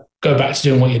 go back to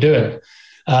doing what you're doing.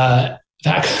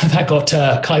 that got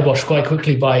kiboshed quite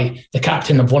quickly by the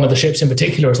captain of one of the ships in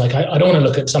particular. It's like, I don't want to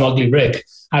look at some ugly rig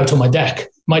out on my deck. It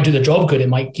might do the job good. It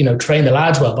might, train the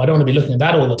lads well, but I don't want to be looking at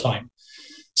that all the time.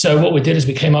 So what we did is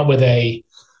we came up with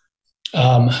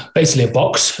basically a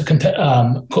box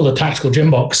called a tactical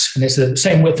gym box, and it's the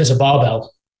same width as a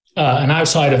barbell. And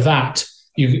outside of that,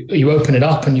 you open it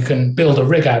up and you can build a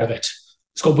rig out of it.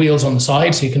 It's got wheels on the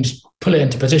side, so you can just pull it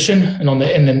into position. And on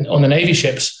the Navy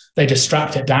ships, they just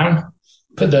strapped it down,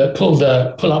 pull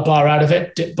up bar out of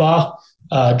it, dip bar,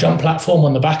 jump platform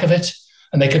on the back of it,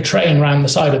 and they could train around the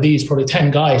side of these, probably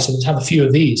 10 guys, so they'd have a few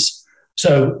of these.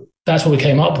 So that's what we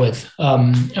came up with.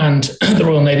 And the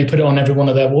Royal Navy put it on every one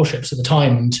of their warships at the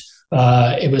time, and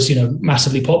it was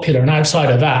massively popular. And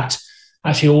outside of that,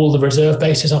 actually all the reserve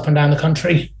bases up and down the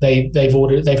country,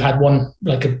 they've had one,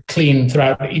 like a clean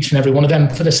throughout each and every one of them,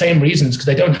 for the same reasons, because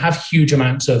they don't have huge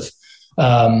amounts of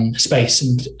space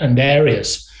and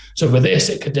areas. So with this,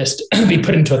 it could just be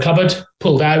put into a cupboard,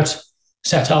 pulled out,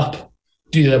 set up,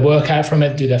 do their workout from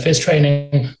it, do their phys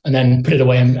training, and then put it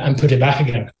away and put it back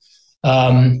again.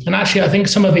 And actually, I think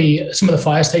some of the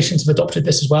fire stations have adopted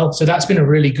this as well. So that's been a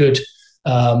really good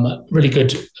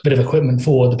bit of equipment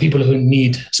for the people who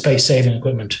need space-saving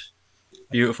equipment.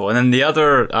 Beautiful. And then the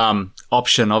other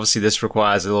option, obviously this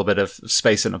requires a little bit of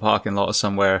space in a parking lot or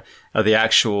somewhere, are the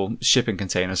actual shipping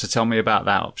containers. So tell me about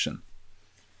that option.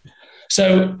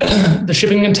 So the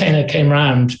shipping container came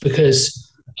around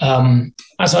because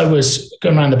as I was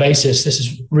going around the bases, this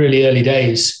is really early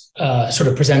days, sort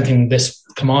of presenting this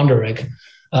commander rig.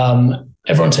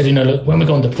 Everyone said, look, when we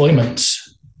go on deployments,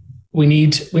 we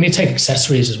need to take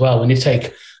accessories as well. We need to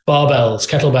take barbells,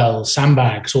 kettlebells,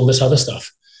 sandbags, all this other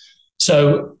stuff.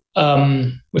 So,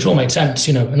 which all makes sense,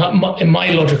 in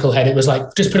my logical head, it was like,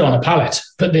 just put it on a pallet,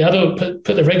 put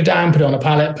the rig down, put it on a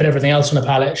pallet, put everything else on a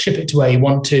pallet, ship it to where you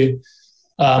want to.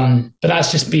 But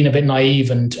that's just been a bit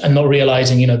naive and not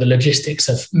realizing, the logistics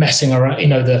of messing around,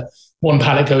 the one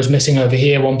pallet goes missing over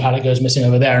here, one pallet goes missing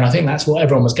over there. And I think that's what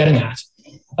everyone was getting at.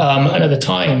 And at the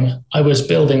time, I was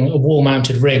building a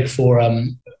wall-mounted rig for,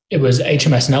 it was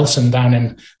HMS Nelson down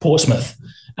in Portsmouth.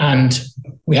 And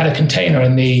we had a container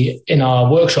in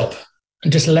our workshop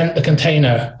and just lent the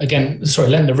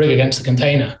rig against the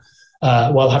container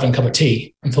while having a cup of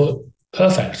tea, and thought,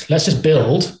 perfect, let's just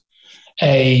build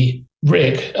a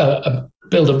rig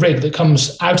that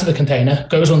comes out of the container,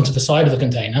 goes onto the side of the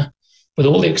container with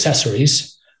all the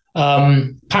accessories,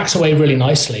 packs away really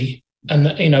nicely. And,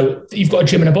 you've got a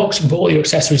gym in a box, you can put all your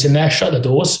accessories in there, shut the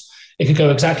doors. It could go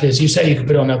exactly as you say. You could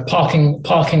put it on a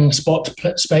parking spot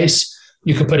space.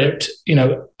 You could put it,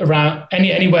 around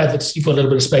anywhere that you've got a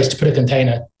little bit of space to put a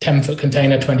container, 10-foot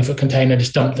container, 20-foot container,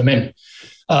 just dump them in.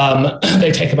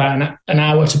 They take about an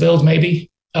hour to build maybe.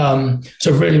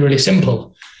 So really, really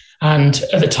simple. And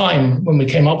at the time when we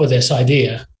came up with this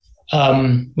idea,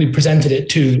 we presented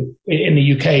it in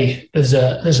the UK. There's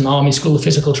an army school of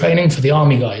physical training for the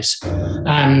army guys,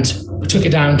 and we took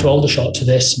it down to Aldershot to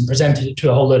this and presented it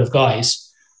to a whole load of guys,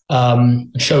 and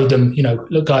showed them,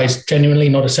 look, guys, genuinely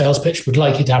not a sales pitch. We'd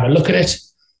like you to have a look at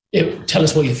it. Tell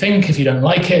us what you think. If you don't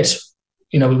like it,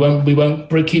 we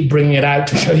won't keep bringing it out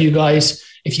to show you guys.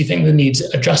 If you think there needs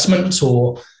adjustments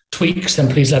or tweaks,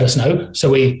 then please let us know. So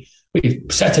we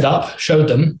set it up, showed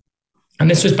them. And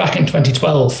this was back in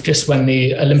 2012, just when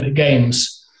the Olympic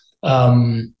Games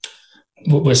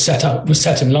was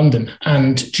set in London.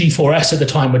 And G4S at the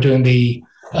time were doing the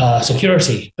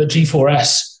security. But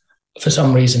G4S, for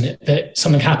some reason,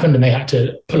 something happened and they had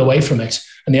to pull away from it.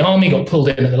 And the army got pulled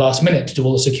in at the last minute to do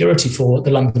all the security for the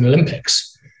London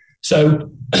Olympics.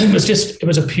 So it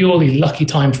was a purely lucky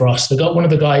time for us. One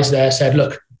of the guys there said,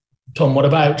 look, Tom, what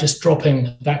about just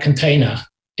dropping that container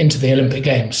into the Olympic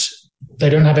Games? They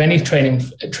don't have any training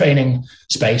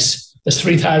space. There's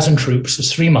 3,000 troops.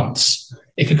 There's 3 months.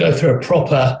 It could go through a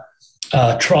proper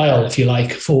trial, if you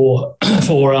like, for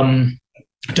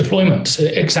deployment,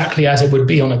 exactly as it would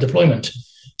be on a deployment.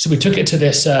 So we took it to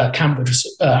this camp, which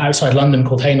was outside London,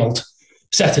 called Hainault,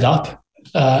 set it up,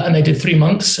 and they did 3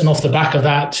 months. And off the back of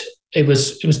that, it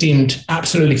was deemed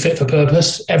absolutely fit for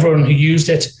purpose. Everyone who used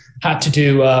it had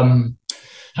to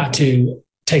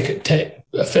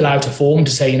fill out a form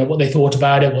to say, what they thought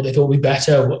about it, what they thought would be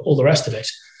better, all the rest of it.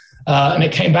 And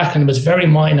it came back and it was very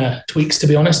minor tweaks, to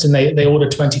be honest. And they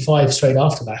ordered 25 straight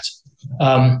after that,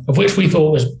 of which we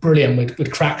thought was brilliant.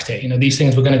 We'd cracked it. These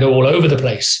things were going to go all over the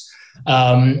place.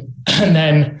 And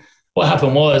then what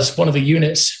happened was one of the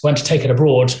units went to take it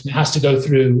abroad. It has to go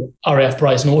through RAF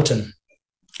Brize Norton.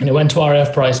 And it went to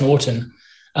RAF Brize Norton.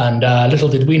 And little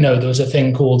did we know there was a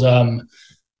thing called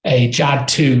a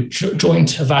JAD2,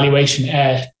 Joint Evaluation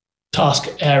Air Task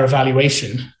Air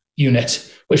Evaluation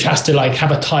unit, which has to like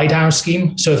have a tie down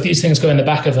scheme. So if these things go in the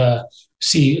back of a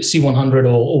C-100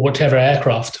 or whatever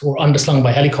aircraft or underslung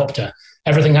by helicopter,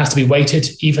 everything has to be weighted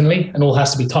evenly and all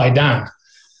has to be tied down.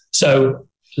 So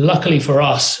luckily for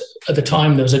us, at the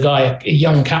time, there was a guy, a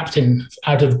young captain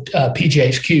out of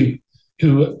PGHQ,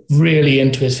 who really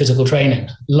into his physical training,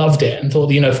 loved it and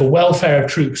thought, for welfare of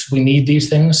troops, we need these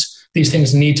things. These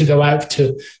things need to go out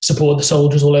to support the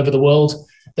soldiers all over the world.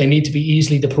 They need to be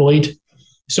easily deployed.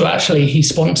 So actually, he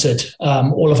sponsored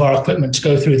all of our equipment to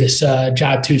go through this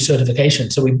JAD2 certification.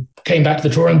 So we came back to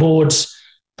the drawing boards,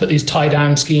 put these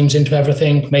tie-down schemes into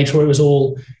everything, made sure it was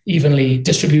all evenly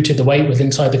distributed, the weight was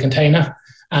inside the container.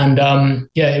 And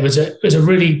it was a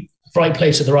really right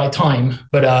place at the right time.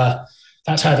 But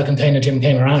that's how the container gym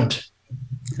came around.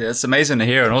 Yeah, it's amazing to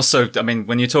hear. And also, I mean,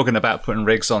 when you're talking about putting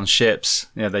rigs on ships,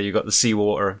 there you've got the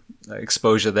seawater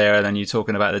exposure there, and then you're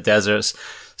talking about the deserts.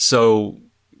 So,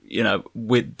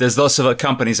 there's lots of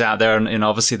companies out there, and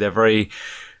obviously they're very,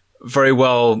 very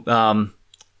well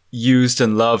used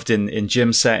and loved in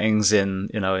gym settings, in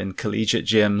collegiate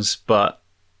gyms. But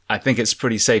I think it's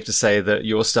pretty safe to say that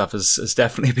your stuff has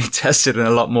definitely been tested in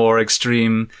a lot more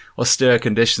extreme, austere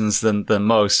conditions than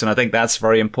most. And I think that's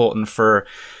very important for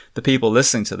the people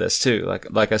listening to this too.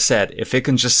 Like I said, if it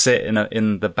can just sit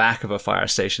in the back of a fire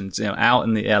station, out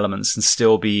in the elements and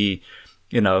still be,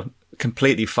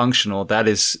 completely functional, that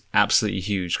is absolutely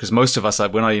huge. Because most of us,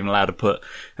 we're not even allowed to put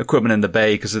equipment in the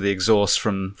bay because of the exhaust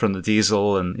from the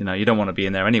diesel, and you don't want to be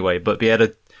in there anyway. But be able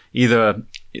to either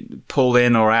pull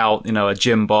in or out, a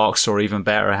gym box, or even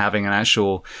better, having an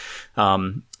actual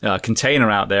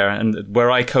container out there. And where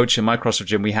I coach in my CrossFit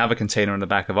gym, we have a container in the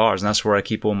back of ours, and that's where I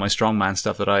keep all my strongman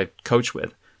stuff that I coach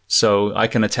with. So I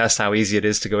can attest how easy it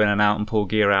is to go in and out and pull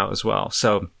gear out as well.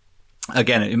 So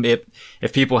again,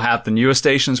 if people have the newer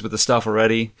stations with the stuff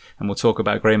already, and we'll talk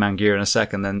about Greyman gear in a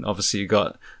second, then obviously you've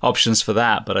got options for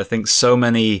that. But I think so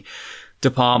many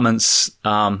departments,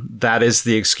 that is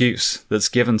the excuse that's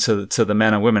given to the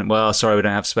men and women. Well, sorry, we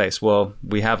don't have space. Well,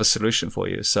 we have a solution for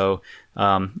you. So,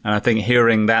 and I think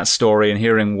hearing that story and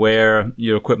hearing where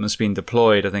your equipment's being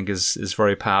deployed, I think is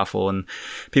very powerful, and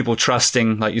people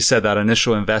trusting, like you said, that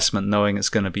initial investment, knowing it's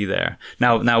going to be there.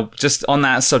 Now, just on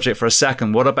that subject for a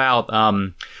second, what about,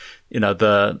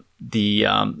 the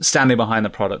standing behind the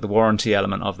product, the warranty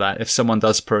element of that? If someone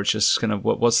does purchase,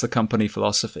 what's the company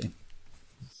philosophy?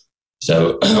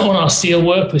 So on our steel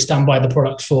work, we stand by the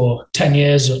product for 10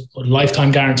 years, or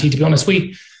lifetime guarantee. To be honest,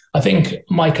 I think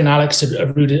Mike and Alex had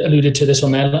alluded to this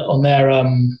on their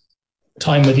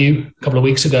time with you a couple of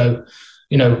weeks ago.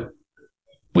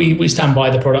 We stand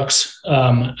by the products,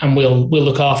 and we'll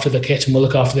look after the kit and we'll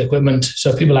look after the equipment.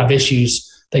 So if people have issues,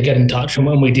 they get in touch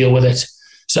and we deal with it.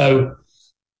 So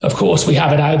of course we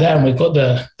have it out there, and we've got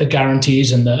the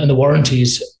guarantees and the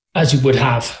warranties, as you would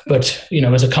have. But,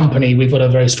 as a company, we've got a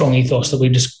very strong ethos that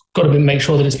we've just got to make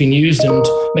sure that it's been used, and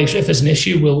make sure if there's an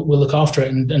issue, we'll look after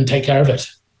it and take care of it.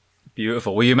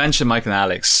 Beautiful. Well, you mentioned Mike and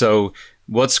Alex. So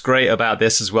what's great about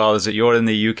this as well is that you're in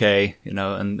the UK,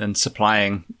 and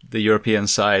supplying the European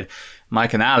side.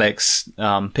 Mike and Alex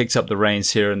picked up the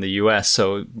reins here in the US.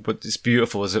 So what's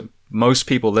beautiful is that most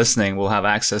people listening will have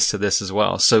access to this as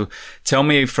well. So tell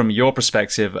me from your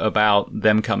perspective about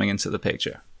them coming into the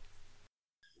picture.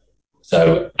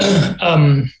 So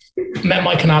met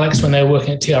Mike and Alex when they were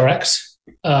working at TRX.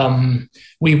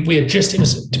 We had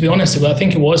just, to be honest, I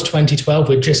think it was 2012,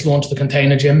 we had just launched the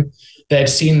container gym. They had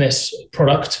seen this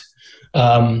product.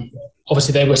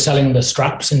 Obviously, they were selling the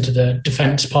straps into the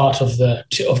defense part of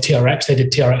TRX. They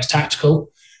did TRX Tactical.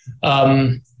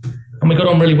 And we got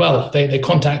on really well. They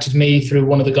contacted me through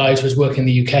one of the guys who was working in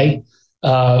the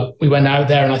UK. We went out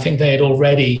there, and I think they had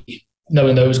already,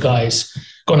 knowing those guys,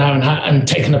 gone out and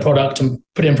taken the product and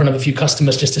put it in front of a few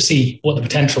customers just to see what the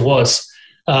potential was.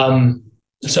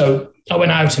 So I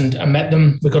went out and met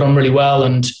them. We got on really well.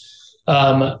 And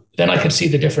then I could see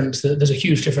the difference. There's a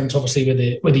huge difference,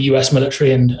 obviously, with the US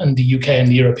military and the UK and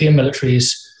the European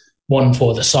militaries, one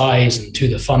for the size and two,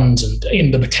 the funds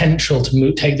and the potential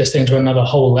to take this thing to another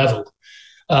whole level.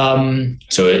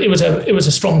 So it was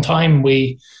a strong time.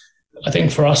 I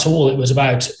think for us all, it was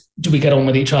about, do we get on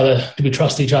with each other? Do we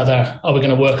trust each other? Are we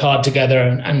going to work hard together?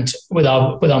 And with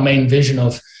our main vision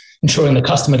of ensuring the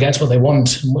customer gets what they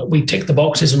want, we tick the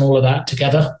boxes and all of that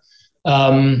together.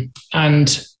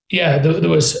 And yeah, there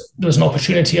was an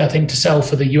opportunity, I think, to sell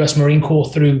for the US Marine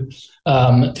Corps through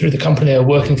the company they were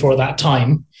working for at that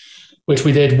time, which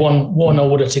we did one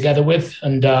order together with,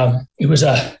 and it was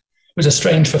a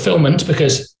strange fulfillment,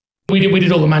 because we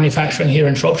did all the manufacturing here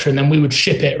in Shropshire, and then we would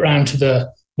ship it around to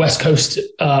the West Coast,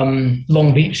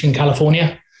 Long Beach in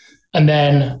California. And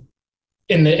then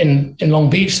in Long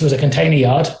Beach, there was a container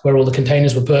yard where all the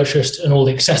containers were purchased and all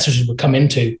the accessories would come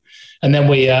into. And then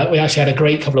we actually had a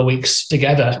great couple of weeks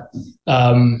together,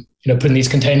 putting these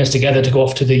containers together to go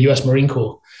off to the US Marine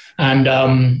Corps. And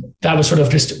that was sort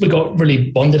of we got really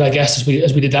bonded, I guess,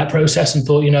 as we did that process, and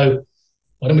thought,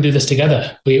 why don't we do this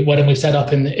together? Why don't we set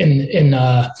up in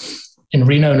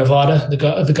Reno, Nevada?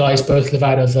 The guys both live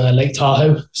out of Lake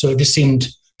Tahoe, so it just seemed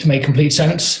to make complete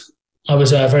sense. I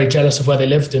was very jealous of where they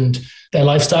lived and their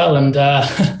lifestyle, and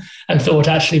and thought,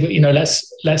 actually,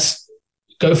 let's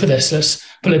go for this. Let's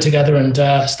pull it together and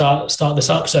start this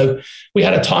up. So we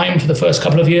had a time for the first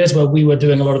couple of years where we were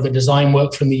doing a lot of the design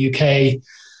work from the UK.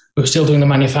 We were still doing the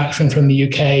manufacturing from the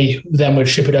UK. Then we'd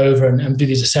ship it over and do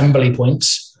these assembly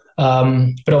points.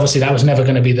 But obviously that was never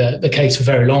going to be the case for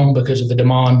very long because of the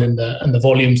demand and the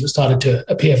volumes that started to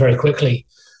appear very quickly.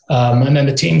 And then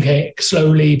the team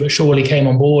slowly but surely came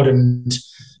on board, and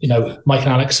Mike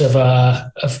and Alex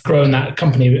have grown that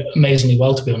company amazingly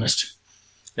well, to be honest.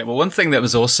 Yeah, well, one thing that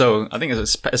was also, I think,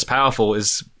 as powerful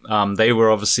is they were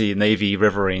obviously Navy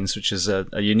Riverines, which is a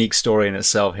unique story in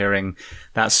itself, hearing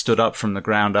that stood up from the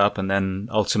ground up and then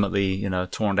ultimately,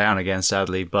 torn down again,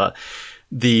 sadly. But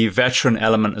the veteran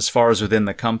element, as far as within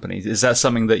the company, is that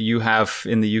something that you have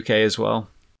in the UK as well?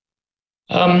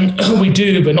 We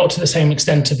do, but not to the same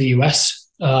extent to the US.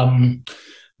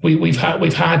 We've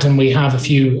had and we have a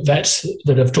few vets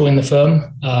that have joined the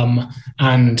firm,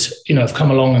 and have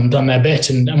come along and done their bit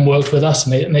and worked with us,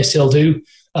 and they still do.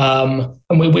 And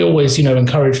we always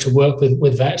encourage to work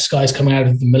with vets, guys coming out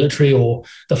of the military or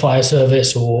the fire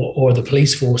service or the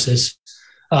police forces.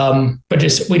 But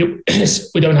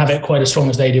we don't have it quite as strong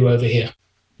as they do over here.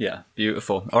 Yeah,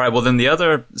 beautiful. All right, well, then the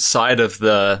other side of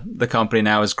the company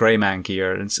now is Greyman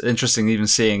Gear. It's interesting even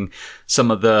seeing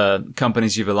some of the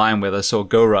companies you've aligned with. I saw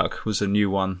GoRuck was a new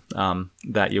one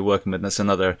that you're working with. That's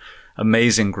another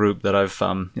amazing group that I've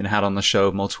had on the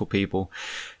show, multiple people.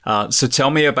 So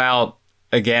tell me about,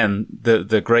 again,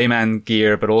 the Greyman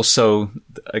Gear, but also,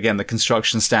 again, the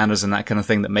construction standards and that kind of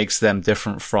thing that makes them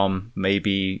different from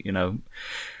maybe,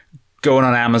 going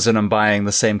on Amazon and buying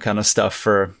the same kind of stuff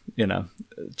for,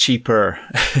 cheaper.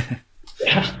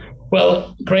 Yeah.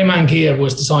 Well, Greyman Gear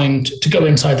was designed to go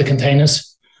inside the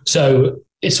containers. So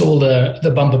it's all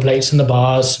the bumper plates and the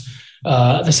bars,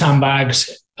 the sandbags,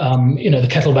 the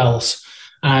kettlebells,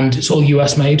 and it's all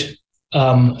US made,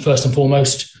 first and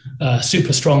foremost,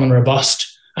 super strong and robust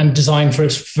and designed for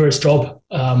its job,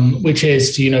 which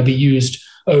is to, be used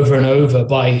over and over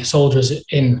by soldiers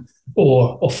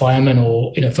or firemen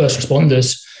or first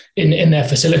responders in their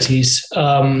facilities,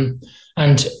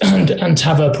 and to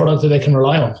have a product that they can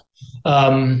rely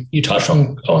on. You touched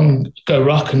on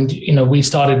GoRuck, and we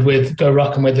started with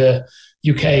GoRuck and with the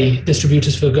UK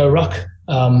distributors for GoRuck,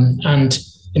 and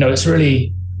it's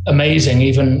really amazing,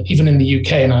 even in the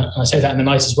UK, and I say that in the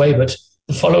nicest way, but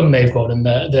the following they've got and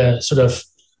the sort of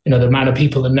the amount of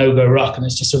people that know GoRuck, and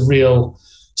it's just a real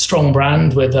strong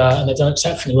brand and they've done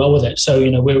exceptionally well with it. So,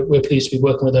 we're pleased to be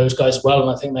working with those guys as well. And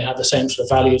I think they have the same sort of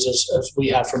values as we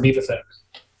have from Beaver.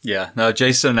 Yeah, no,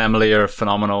 Jason and Emily are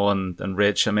phenomenal, and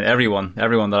Rich. I mean, everyone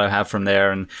that I have from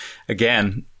there. And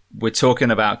again, we're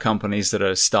talking about companies that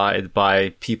are started by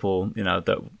people,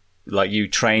 that like you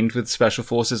trained with special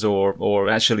forces or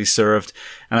actually served.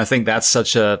 And I think that's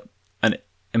such an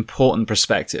important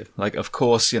perspective. Like, of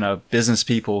course, business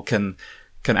people can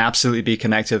absolutely be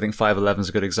connected. I think 511 is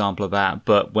a good example of that.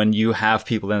 But when you have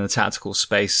people in the tactical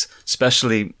space,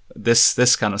 especially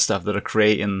this kind of stuff that are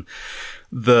creating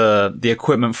the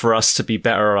equipment for us to be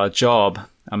better at our job,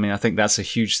 I mean, I think that's a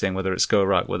huge thing, whether it's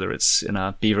GoRuck, whether it's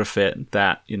Beaver Fit,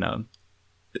 that,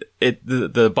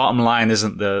 the bottom line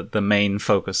isn't the main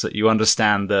focus, that you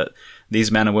understand that these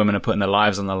men and women are putting their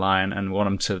lives on the line and want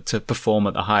them to perform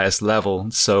at the highest level.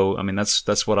 So, I mean,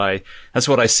 that's what I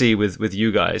see with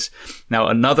you guys. Now,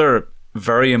 another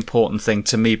very important thing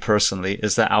to me personally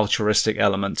is that altruistic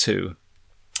element too.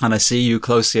 And I see you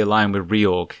closely aligned with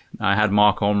Reorg. I had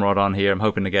Mark Ormrod on here. I'm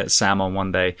hoping to get Sam on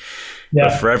one day. Yeah.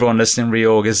 But for everyone listening,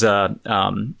 Reorg is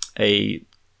a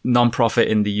non-profit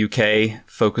in the UK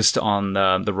focused on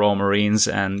the Royal Marines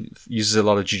and uses a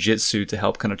lot of jiu-jitsu to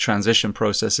help kind of transition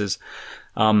processes.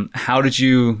 How did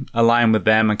you align with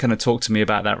them, and kind of talk to me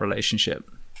about that relationship?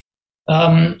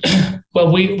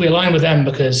 Well, we align with them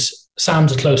because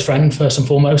Sam's a close friend, first and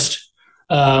foremost.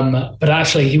 But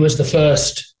actually, he was the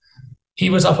first. He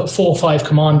was up at 4-5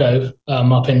 Commando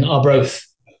up in Arbroath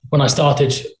when I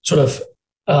started sort of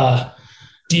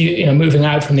moving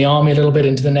out from the Army a little bit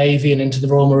into the Navy and into the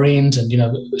Royal Marines. And,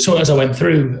 so as I went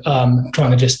through trying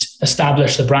to just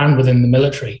establish the brand within the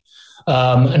military.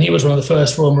 And he was one of the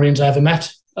first Royal Marines I ever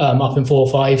met up in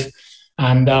 4-5.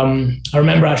 And I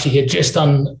remember actually he had just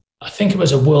done, I think it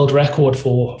was a world record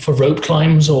for rope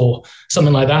climbs or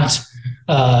something like that.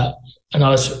 And I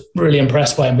was really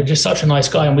impressed by him, but just such a nice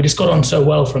guy. And we just got on so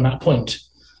well from that point.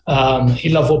 He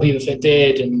loved what BeaverFit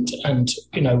did. And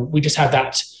we just had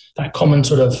that common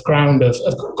sort of ground of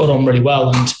got on really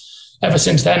well. And ever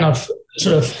since then, I've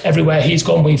sort of everywhere he's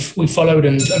gone, we've followed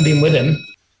and been with him.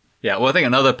 Yeah, well, I think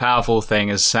another powerful thing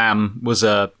is Sam was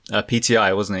a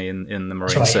PTI, wasn't he, in the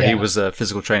Marines? Right, so yeah. He was a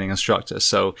physical training instructor.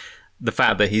 So the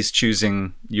fact that he's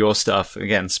choosing your stuff,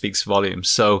 again, speaks volumes.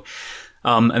 So,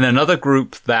 and then another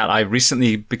group that I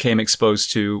recently became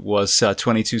exposed to was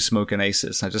 22 Smoke and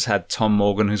Aces. I just had Tom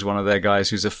Morgan, who's one of their guys,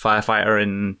 who's a firefighter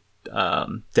in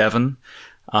Devon.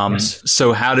 Yes.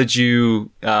 So how did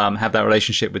you have that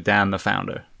relationship with Dan, the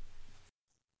founder?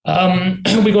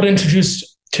 We got introduced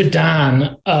to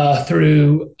Dan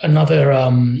through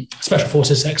another Special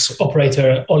Forces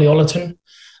ex-operator, Ollie Ollerton,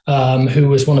 who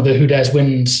was one of the Who Dares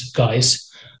Wins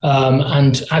guys.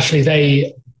 And actually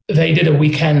they did a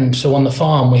weekend. So on the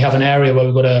farm, we have an area where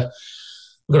we've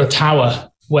got a tower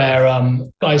where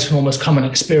guys can almost come and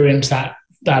experience that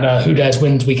Who Dares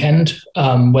Wins weekend,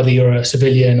 whether you're a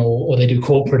civilian or they do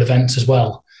corporate events as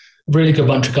well. Really good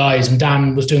bunch of guys, and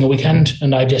Dan was doing a weekend,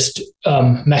 and I just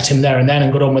met him there and then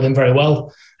and got on with him very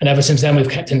well. And ever since then, we've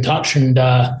kept in touch. And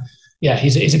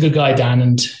he's a good guy, Dan,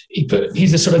 and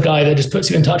he's the sort of guy that just puts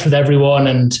you in touch with everyone,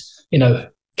 and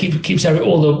keeps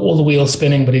all the wheels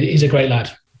spinning. But he's a great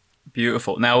lad.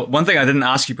 Beautiful. Now, one thing I didn't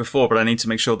ask you before, but I need to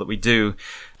make sure that we do,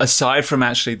 aside from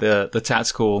actually the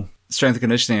tactical strength and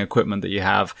conditioning equipment that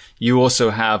you also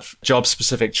have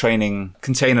job-specific training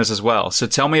containers as well. So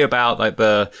tell me about like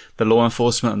the law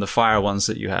enforcement and the fire ones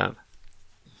that you have.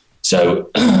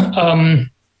 So,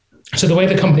 so the way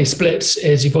the company splits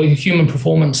is you've got your human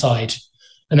performance side,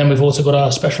 and then we've also got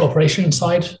our special operations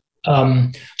side.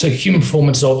 So human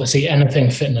performance is obviously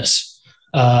anything fitness,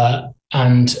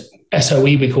 and SOE,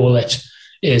 we call it,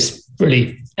 is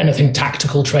really anything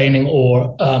tactical training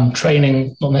or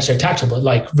training, not necessarily tactical, but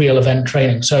like real event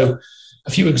training. So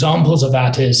a few examples of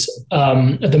that is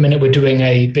at the minute we're doing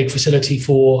a big facility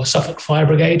for Suffolk Fire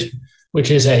Brigade, which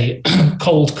is a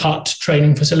cold cut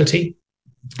training facility.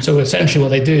 So essentially what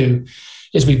they do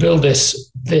is we build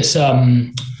this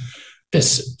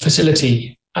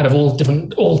facility out of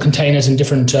all containers in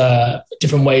different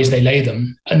ways they lay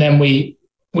them. And then we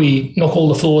knock all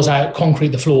the floors out, concrete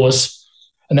the floors,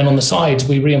 and then on the sides,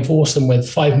 we reinforce them with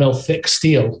 5 mil thick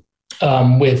steel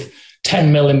with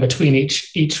 10 mil in between each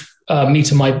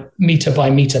meter by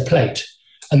meter plate.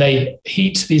 And they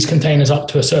heat these containers up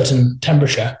to a certain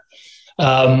temperature.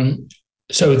 So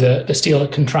the steel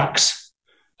contracts.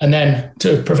 And then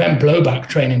to prevent blowback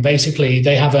training, basically,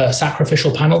 they have a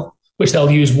sacrificial panel, which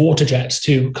they'll use water jets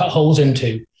to cut holes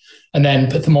into and then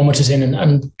put thermometers in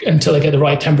and until they get the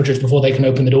right temperatures before they can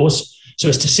open the doors. So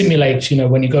it's to simulate,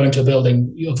 when you go into a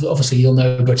building, obviously you'll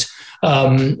know, but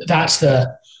that's the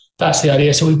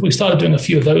idea. So we started doing a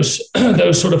few of those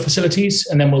sort of facilities,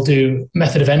 and then we'll do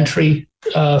method of entry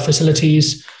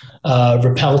facilities,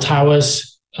 rappel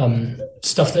towers,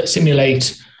 stuff that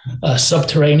simulate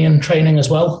subterranean training as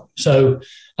well. So,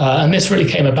 and this really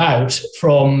came about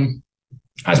from,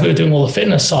 as we were doing all the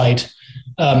fitness side,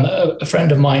 a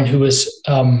friend of mine who was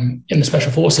in the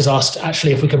Special Forces asked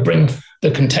actually if we could bring the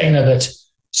container that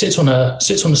sits on a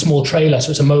small trailer.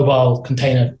 So it's a mobile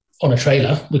container on a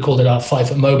trailer. We called it our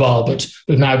 5-foot mobile, but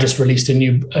we've now just released a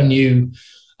new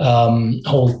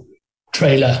whole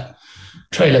trailer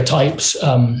types,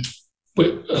 a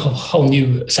whole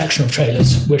new section of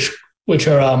trailers, which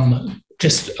are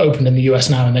just opened in the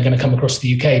US now, and they're going to come across to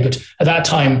the UK. But at that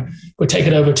time, we'd take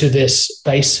it over to this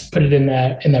base, put it in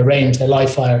their range, their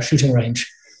live fire shooting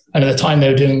range. And at the time, they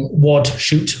were doing WOD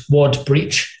shoot, WOD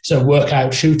breach. So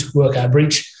workout shoot, workout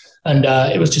breach. And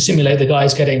it was to simulate the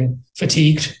guys getting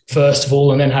fatigued, first of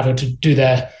all, and then having to do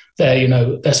their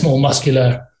small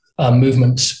muscular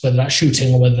movements, whether that's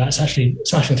shooting or whether that's actually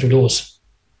smashing through doors.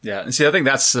 Yeah. And see, I think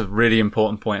that's a really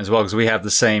important point as well, because we have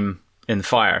the same in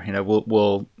fire.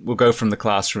 We'll go from the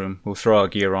classroom, we'll throw our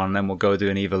gear on, and then we'll go do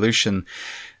an evolution.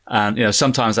 And,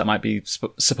 sometimes that might be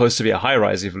supposed to be a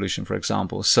high-rise evolution, for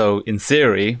example. So in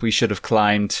theory, we should have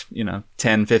climbed,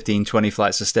 10, 15, 20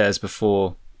 flights of stairs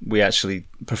before we actually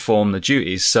perform the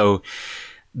duties. So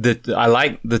I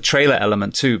like the trailer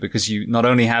element too, because you not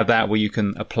only have that where you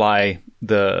can apply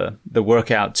the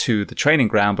workout to the training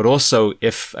ground, but also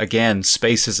if, again,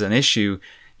 space is an issue,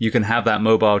 you can have that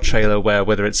mobile trailer where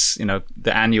whether it's,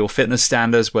 the annual fitness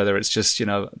standards, whether it's just,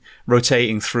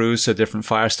 rotating through so different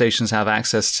fire stations have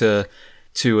access to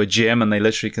to a gym and they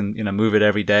literally can, move it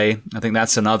every day. I think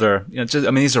that's another,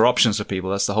 these are options for people.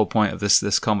 That's the whole point of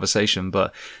this conversation,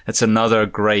 but it's another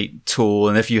great tool.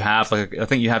 And if you have,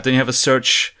 don't you have a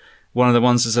search? One of the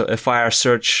ones is a fire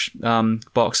search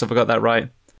box. Have I got that right?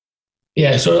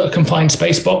 Yeah, so a confined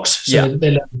space box. So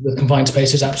they love the confined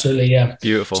spaces, absolutely, yeah.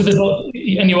 Beautiful. So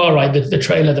and you are right, the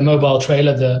trailer, the mobile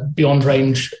trailer, the Beyond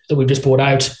range that we've just brought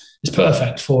out is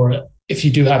perfect for if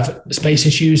you do have space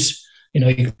issues.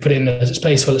 You can put it in a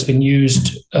space where it's been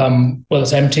used,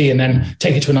 it's empty, and then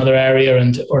take it to another area,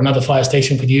 or another fire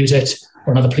station could use it,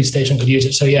 or another police station could use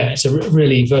it. So yeah, it's a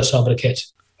really versatile bit of kit.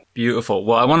 Beautiful.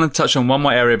 Well, I want to touch on one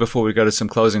more area before we go to some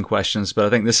closing questions, but I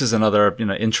think this is another,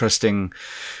 interesting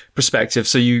perspective.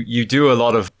 So you do a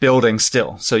lot of building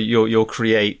still. So you'll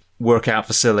create workout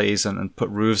facilities and put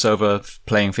roofs over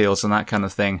playing fields and that kind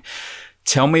of thing.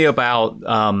 Tell me about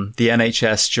the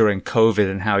NHS during COVID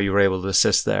and how you were able to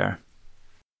assist there.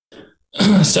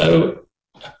 So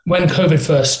when COVID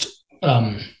first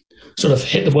sort of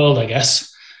hit the world, I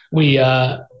guess,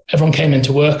 everyone came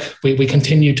into work. We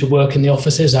continued to work in the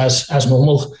offices as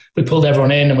normal. We pulled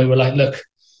everyone in and we were like, look,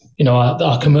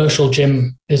 our commercial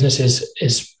gym business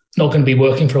is not going to be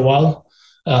working for a while.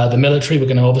 The military, we're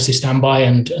going to obviously stand by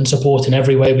and support in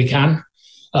every way we can.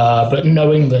 But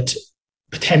knowing that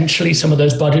potentially some of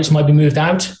those budgets might be moved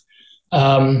out,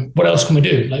 what else can we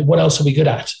do? Like, what else are we good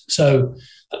at? So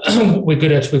we've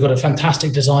got a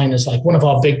fantastic design as like one of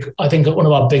our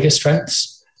biggest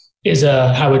strengths is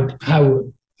how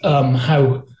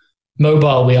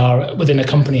mobile we are within a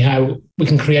company, how we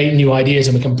can create new ideas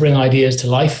and we can bring ideas to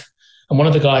life. And one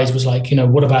of the guys was like,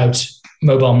 what about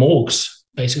mobile morgues,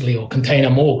 basically, or container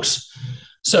morgues?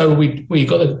 So we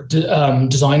got the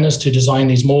designers to design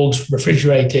these morgues,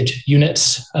 refrigerated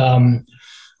units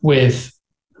with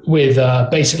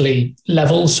basically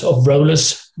levels of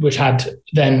rollers, which had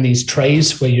then these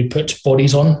trays where you put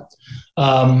bodies on.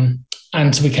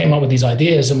 And so we came up with these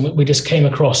ideas, and we just came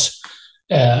across.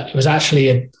 It was actually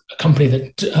a company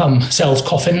that sells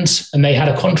coffins, and they had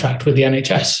a contract with the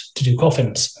NHS to do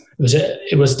coffins.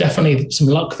 It was definitely some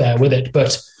luck there with it,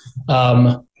 but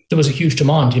there was a huge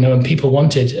demand, and people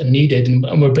wanted and needed,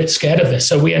 and were a bit scared of this.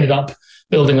 So we ended up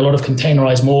building a lot of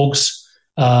containerized morgues,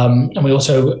 and we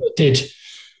also did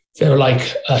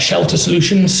shelter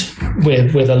solutions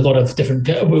with a lot of different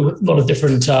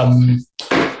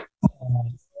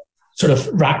sort of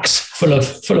racks full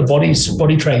of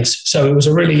body trays. So it was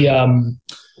a really,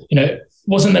 it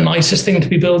wasn't the nicest thing to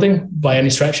be building by any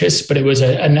stretches, but it was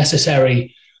a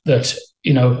necessary that,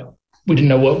 we didn't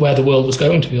know where the world was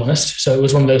going, to be honest. So it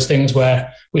was one of those things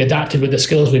where we adapted with the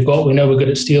skills we've got. We know we're good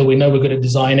at steel. We know we're good at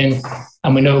designing,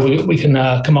 and we know we can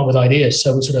come up with ideas.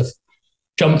 So we sort of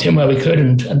jumped in where we could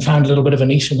and found a little bit of a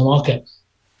niche in the market.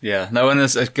 Yeah. No, and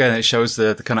again, it shows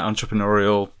the kind of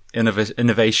entrepreneurial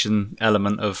innovation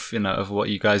element of what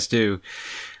you guys do.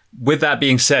 With that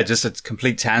being said, just a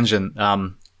complete tangent,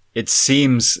 it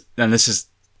seems, and this is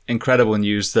incredible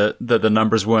news, that the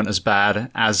numbers weren't as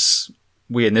bad as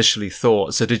we initially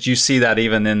thought. So did you see that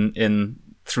even in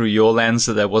through your lens,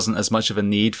 that there wasn't as much of a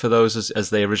need for those as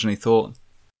they originally thought?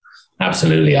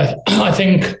 Absolutely. I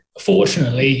think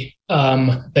fortunately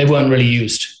they weren't really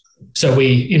used. So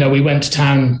we went to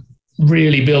town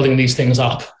really building these things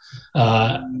up.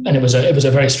 And it was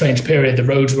a very strange period. The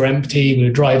roads were empty. We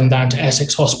were driving down to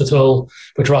Essex Hospital.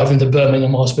 We're driving to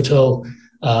Birmingham Hospital.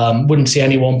 Wouldn't see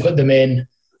anyone put them in.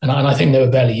 And I think they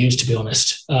were barely used, to be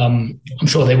honest. I'm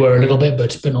sure they were a little bit,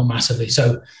 but not massively.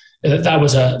 So that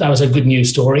was a good news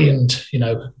story. And,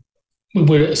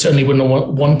 we certainly wouldn't have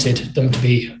wanted them to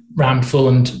be rammed full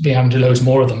and be having to load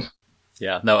more of them.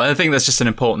 Yeah, no, I think that's just an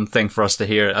important thing for us to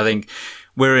hear. I think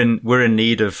we're in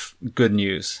need of good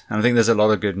news. And I think there's a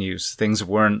lot of good news. Things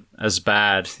weren't as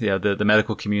bad. The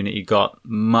medical community got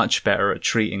much better at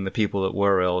treating the people that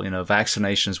were ill.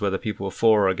 Vaccinations, whether people were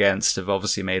for or against, have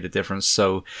obviously made a difference.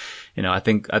 So, I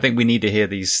think we need to hear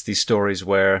these stories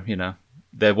where,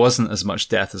 there wasn't as much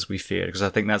death as we feared, because I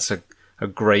think that's a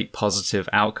great positive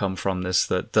outcome from this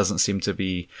that doesn't seem to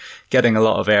be getting a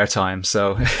lot of airtime.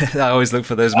 So I always look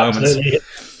for those moments.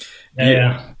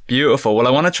 Yeah. Beautiful. Well,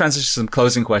 I want to transition to some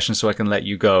closing questions so I can let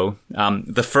you go.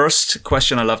 The first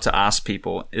question I love to ask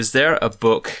people, is there a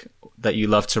book that you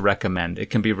love to recommend?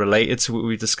 It can be related to what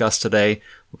we discussed today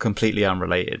or completely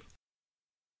unrelated.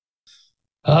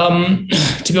 To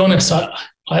be honest,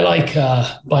 I like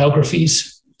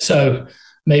biographies. So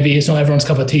maybe it's not everyone's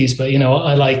cup of tea, but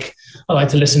I like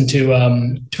to listen to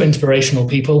inspirational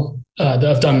people that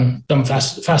have done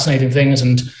fascinating things,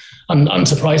 and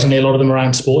unsurprisingly, a lot of them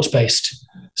around sports based.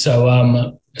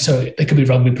 So they could be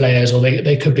rugby players, or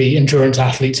they could be endurance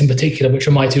athletes in particular, which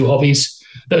are my two hobbies.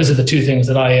 those are the two things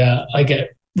that I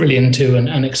get really into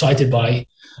and excited by.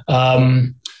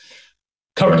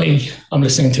 Currently, I'm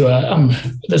listening to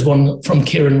there's one from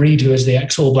Kieran Reid, who is the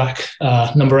ex-All Black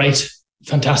number 8.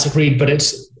 Fantastic read, but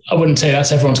I wouldn't say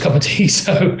that's everyone's cup of tea.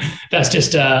 So that's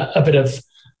just a bit of,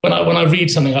 when I read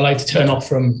something, I like to turn off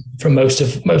from most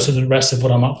of the rest of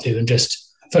what I'm up to and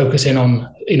just focus in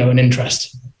on, an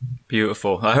interest.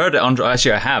 Beautiful. I heard it.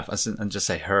 Actually, I have. I didn't just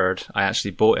say heard. I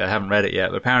actually bought it. I haven't read it yet.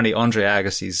 But apparently, Andre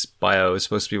Agassi's bio is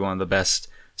supposed to be one of the best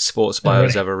sports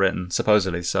bios ever written,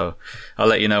 supposedly. So I'll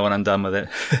let you know when I'm done with it.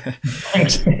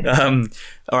 Thanks.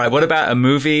 All right. What about a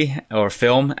movie or a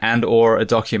film and or a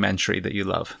documentary that you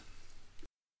love?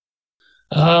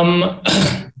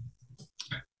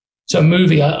 So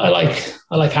movie, I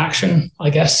like action, I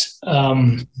guess.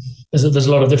 There's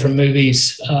a lot of different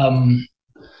movies.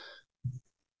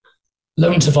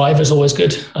 Lone Survivor is always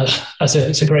good.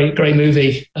 It's a great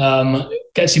movie.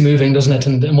 Gets you moving, doesn't it?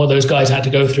 And what those guys had to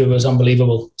go through was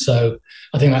unbelievable. So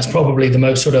I think that's probably the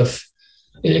most sort of,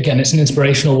 again, it's an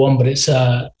inspirational one, but it's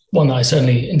one that I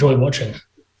certainly enjoy watching.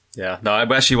 Yeah, no, I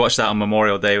actually watched that on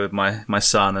Memorial Day with my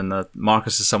son, and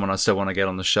Marcus is someone I still want to get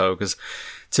on the show, because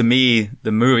to me,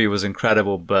 the movie was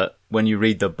incredible, but when you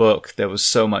read the book, there was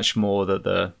so much more that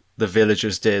the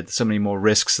villagers did, so many more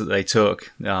risks that they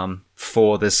took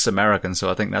for this American.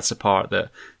 So I think that's a part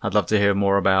that I'd love to hear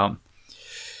more about.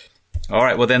 All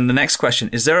right, well then the next question,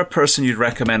 is there a person you'd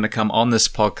recommend to come on this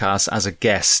podcast as a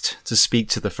guest to speak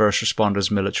to the first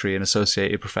responders, military, and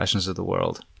associated professions of the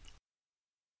world?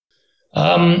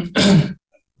 Do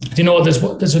you know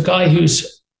what? There's a guy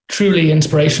who's truly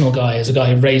inspirational guy. Is a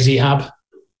guy, Ray Zehab.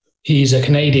 He's a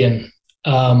Canadian,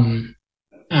 and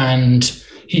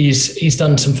he's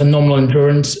done some phenomenal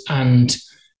endurance and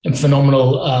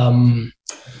phenomenal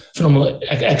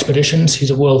expeditions.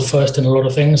 He's a world first in a lot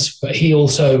of things, but he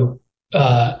also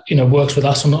works with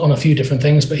us on a few different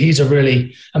things. But he's a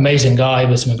really amazing guy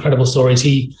with some incredible stories.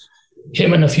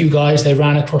 Him and a few guys, they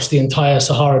ran across the entire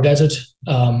Sahara Desert.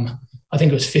 I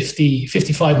think it was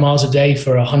 55 miles a day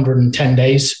for 110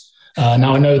 days.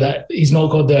 Now I know that he's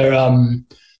not got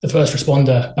the first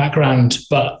responder background,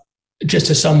 but just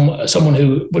as someone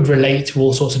who would relate to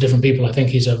all sorts of different people, I think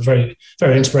he's a very,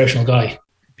 very inspirational guy.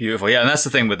 Beautiful. Yeah, and that's the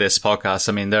thing with this podcast.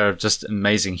 I mean, there are just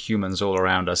amazing humans all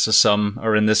around us. So some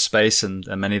are in this space and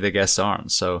many of the guests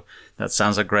aren't. So that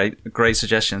sounds like a great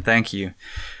suggestion. Thank you.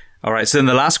 All right. So then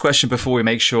the last question before we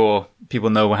make sure people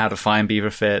know how to find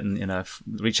Beaver Fit and,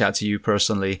 reach out to you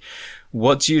personally.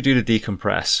 What do you do to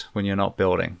decompress when you're not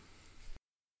building?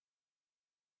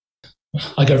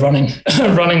 I go running,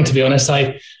 to be honest.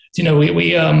 We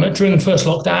during the first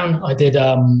lockdown, I did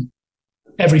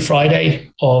every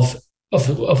Friday of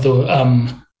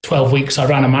the 12 weeks, I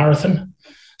ran a marathon.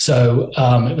 So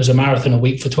it was a marathon a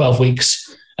week for 12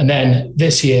 weeks. And then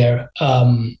this year,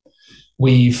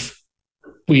 we've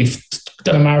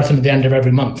done a marathon at the end of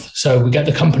every month. So we get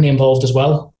the company involved as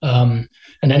well. And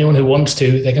anyone who wants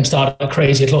to, they can start at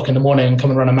crazy o'clock in the morning and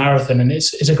come and run a marathon. And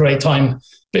it's a great time,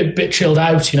 bit chilled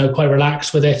out, quite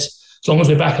relaxed with it. As long as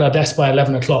we're back at our desk by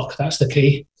 11 o'clock, that's the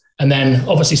key. And then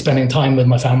obviously spending time with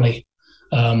my family.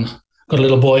 Got a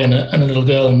little boy and a little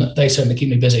girl, and they certainly keep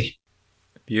me busy.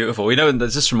 Beautiful.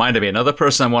 That just reminded me, another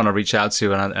person I want to reach out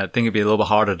to, and I think it'd be a little bit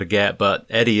harder to get, but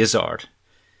Eddie Izzard.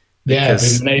 Yeah,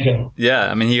 it's amazing.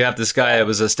 Yeah, I mean, you have this guy that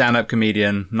was a stand-up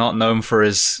comedian, not known for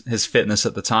his fitness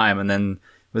at the time, and then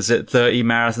was it 30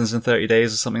 marathons in 30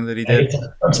 days or something that he did?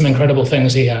 That's some incredible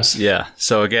things he has. Yeah.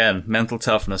 So again, mental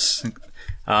toughness.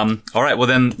 All right. Well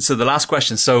then, so the last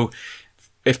question. So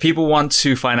if people want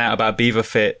to find out about Beaver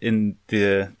Fit in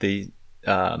the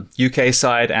UK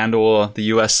side and or the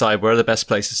US side, where are the best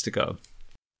places to go?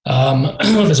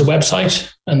 There's a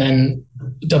website, and then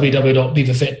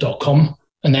www.beaverfit.com.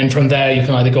 And then from there, you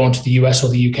can either go onto the US or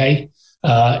the UK.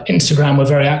 Instagram, we're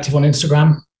very active on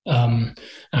Instagram,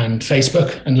 and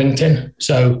Facebook and LinkedIn.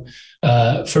 So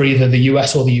for either the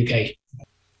US or the UK.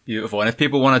 Beautiful. And if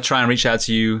people want to try and reach out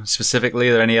to you specifically,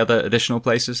 are there any other additional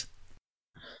places?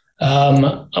 I'm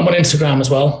on Instagram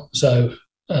as well. So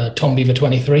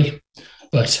TomBeaver23.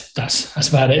 But that's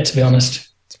about it, to be honest.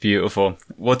 It's beautiful.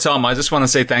 Well, Tom, I just want to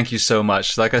say thank you so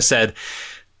much. Like I said,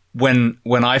 when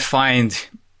I find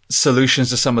solutions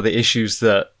to some of the issues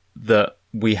that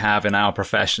we have in our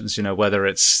professions, whether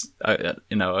it's a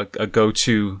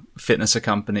go-to fitness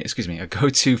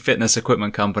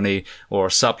equipment company or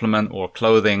a supplement or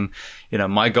clothing,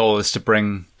 my goal is to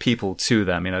bring people to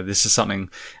them. This is something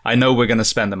I know we're going to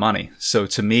spend the money. So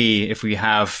to me, if we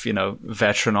have,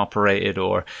 veteran operated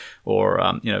or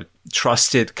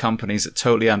trusted companies that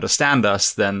totally understand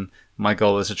us, then my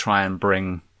goal is to try and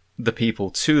bring the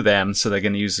people to them. So they're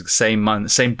going to use the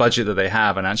same budget that they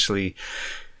have and actually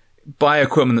buy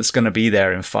equipment that's going to be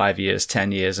there in 5 years,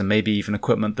 10 years, and maybe even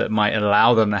equipment that might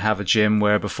allow them to have a gym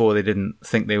where before they didn't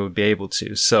think they would be able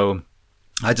to. So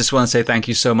I just want to say thank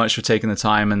you so much for taking the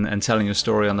time and telling your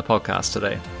story on the podcast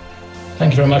today.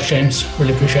 Thank you very much, James.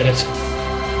 Really appreciate it.